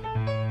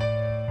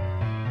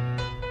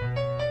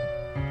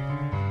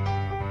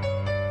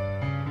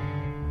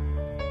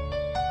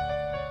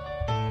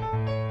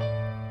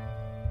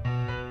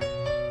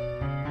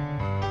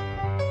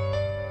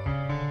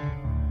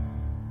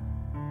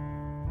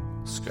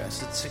 Scratch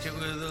the ticket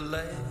with a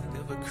leg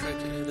of a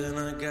cricket and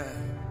I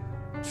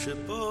got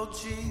triple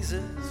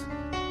Jesus.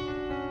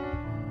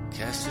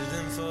 Cashed it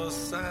in for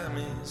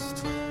Siamese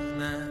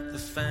twin at the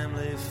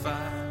family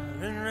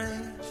firing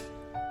range.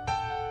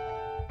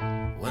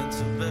 Went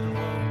to bed and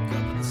woke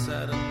up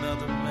inside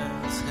another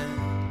man's head.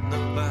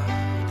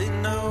 Nobody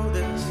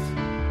noticed.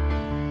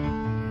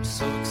 I'm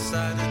so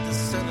excited the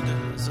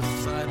senator's a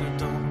fighter.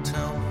 Don't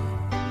tell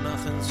me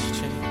nothing's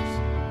changed.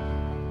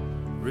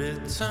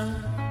 Return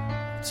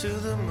to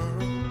the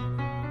moon.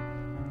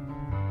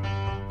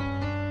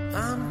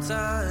 I'm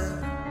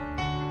dying.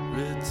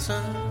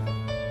 Return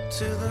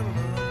to the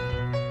moon.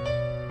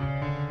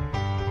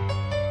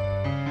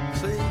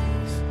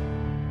 Please.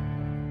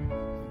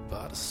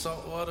 Bought a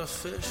saltwater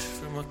fish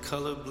from a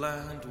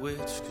colorblind witch,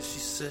 'cause she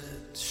said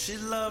she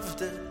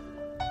loved it.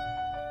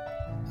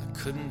 I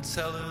couldn't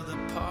tell her the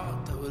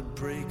part that would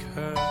break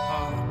her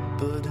heart,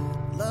 but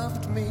it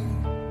loved me.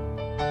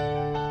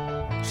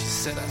 She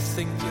said, I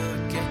think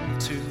you're getting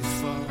too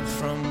far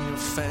from your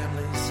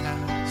family's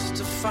house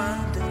to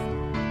find it.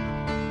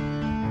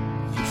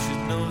 You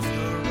should know if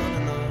you're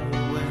running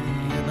away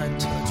and I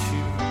touch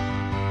you,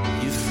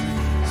 you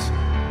freeze.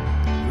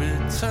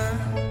 Return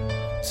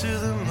to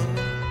the moon.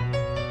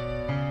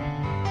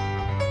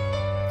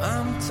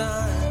 I'm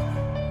tired.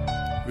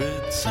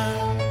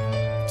 Return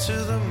to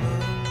the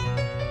moon.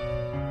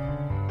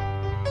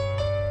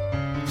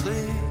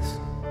 Please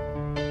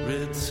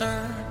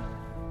return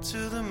to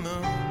the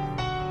moon.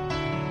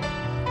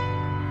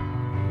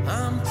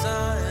 I'm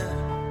dying.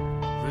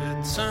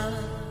 Return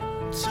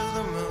to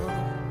the moon.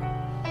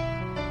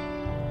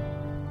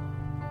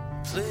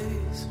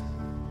 Please.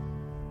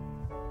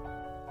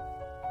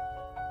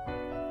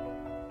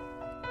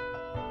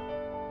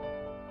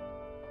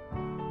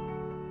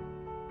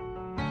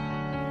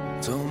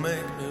 Don't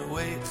make me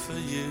wait for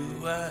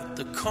you at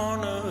the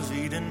corner of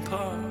Eden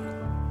Park.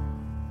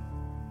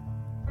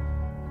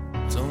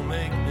 Don't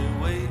make me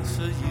wait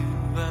for you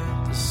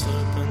at the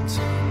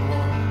Serpentine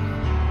Wall.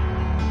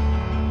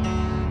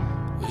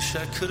 Wish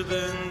I could have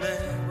been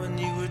there when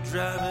you were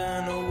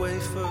driving away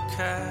for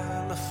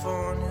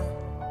California.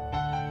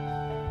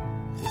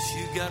 If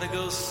you gotta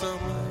go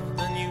somewhere,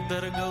 then you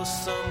better go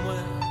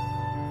somewhere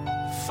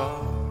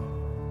far.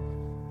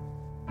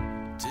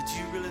 Did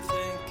you really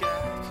think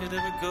I could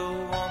ever go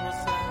on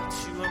without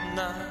you? I'm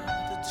not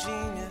a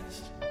genius.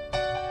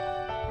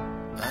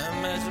 I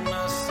imagine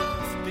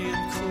myself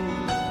being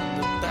cool in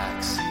the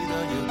backseat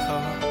of your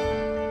car.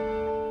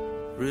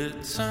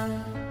 Return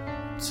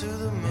to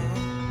the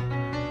moon.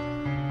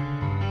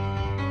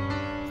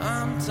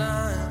 I'm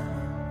dying.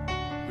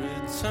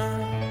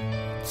 Return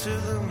to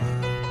the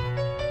moon.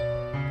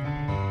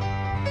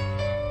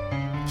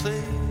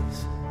 Please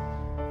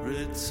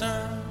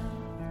return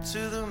to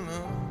the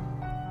moon.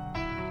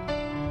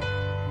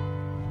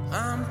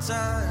 I'm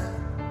dying.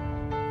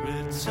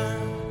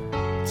 Return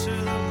to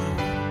the moon.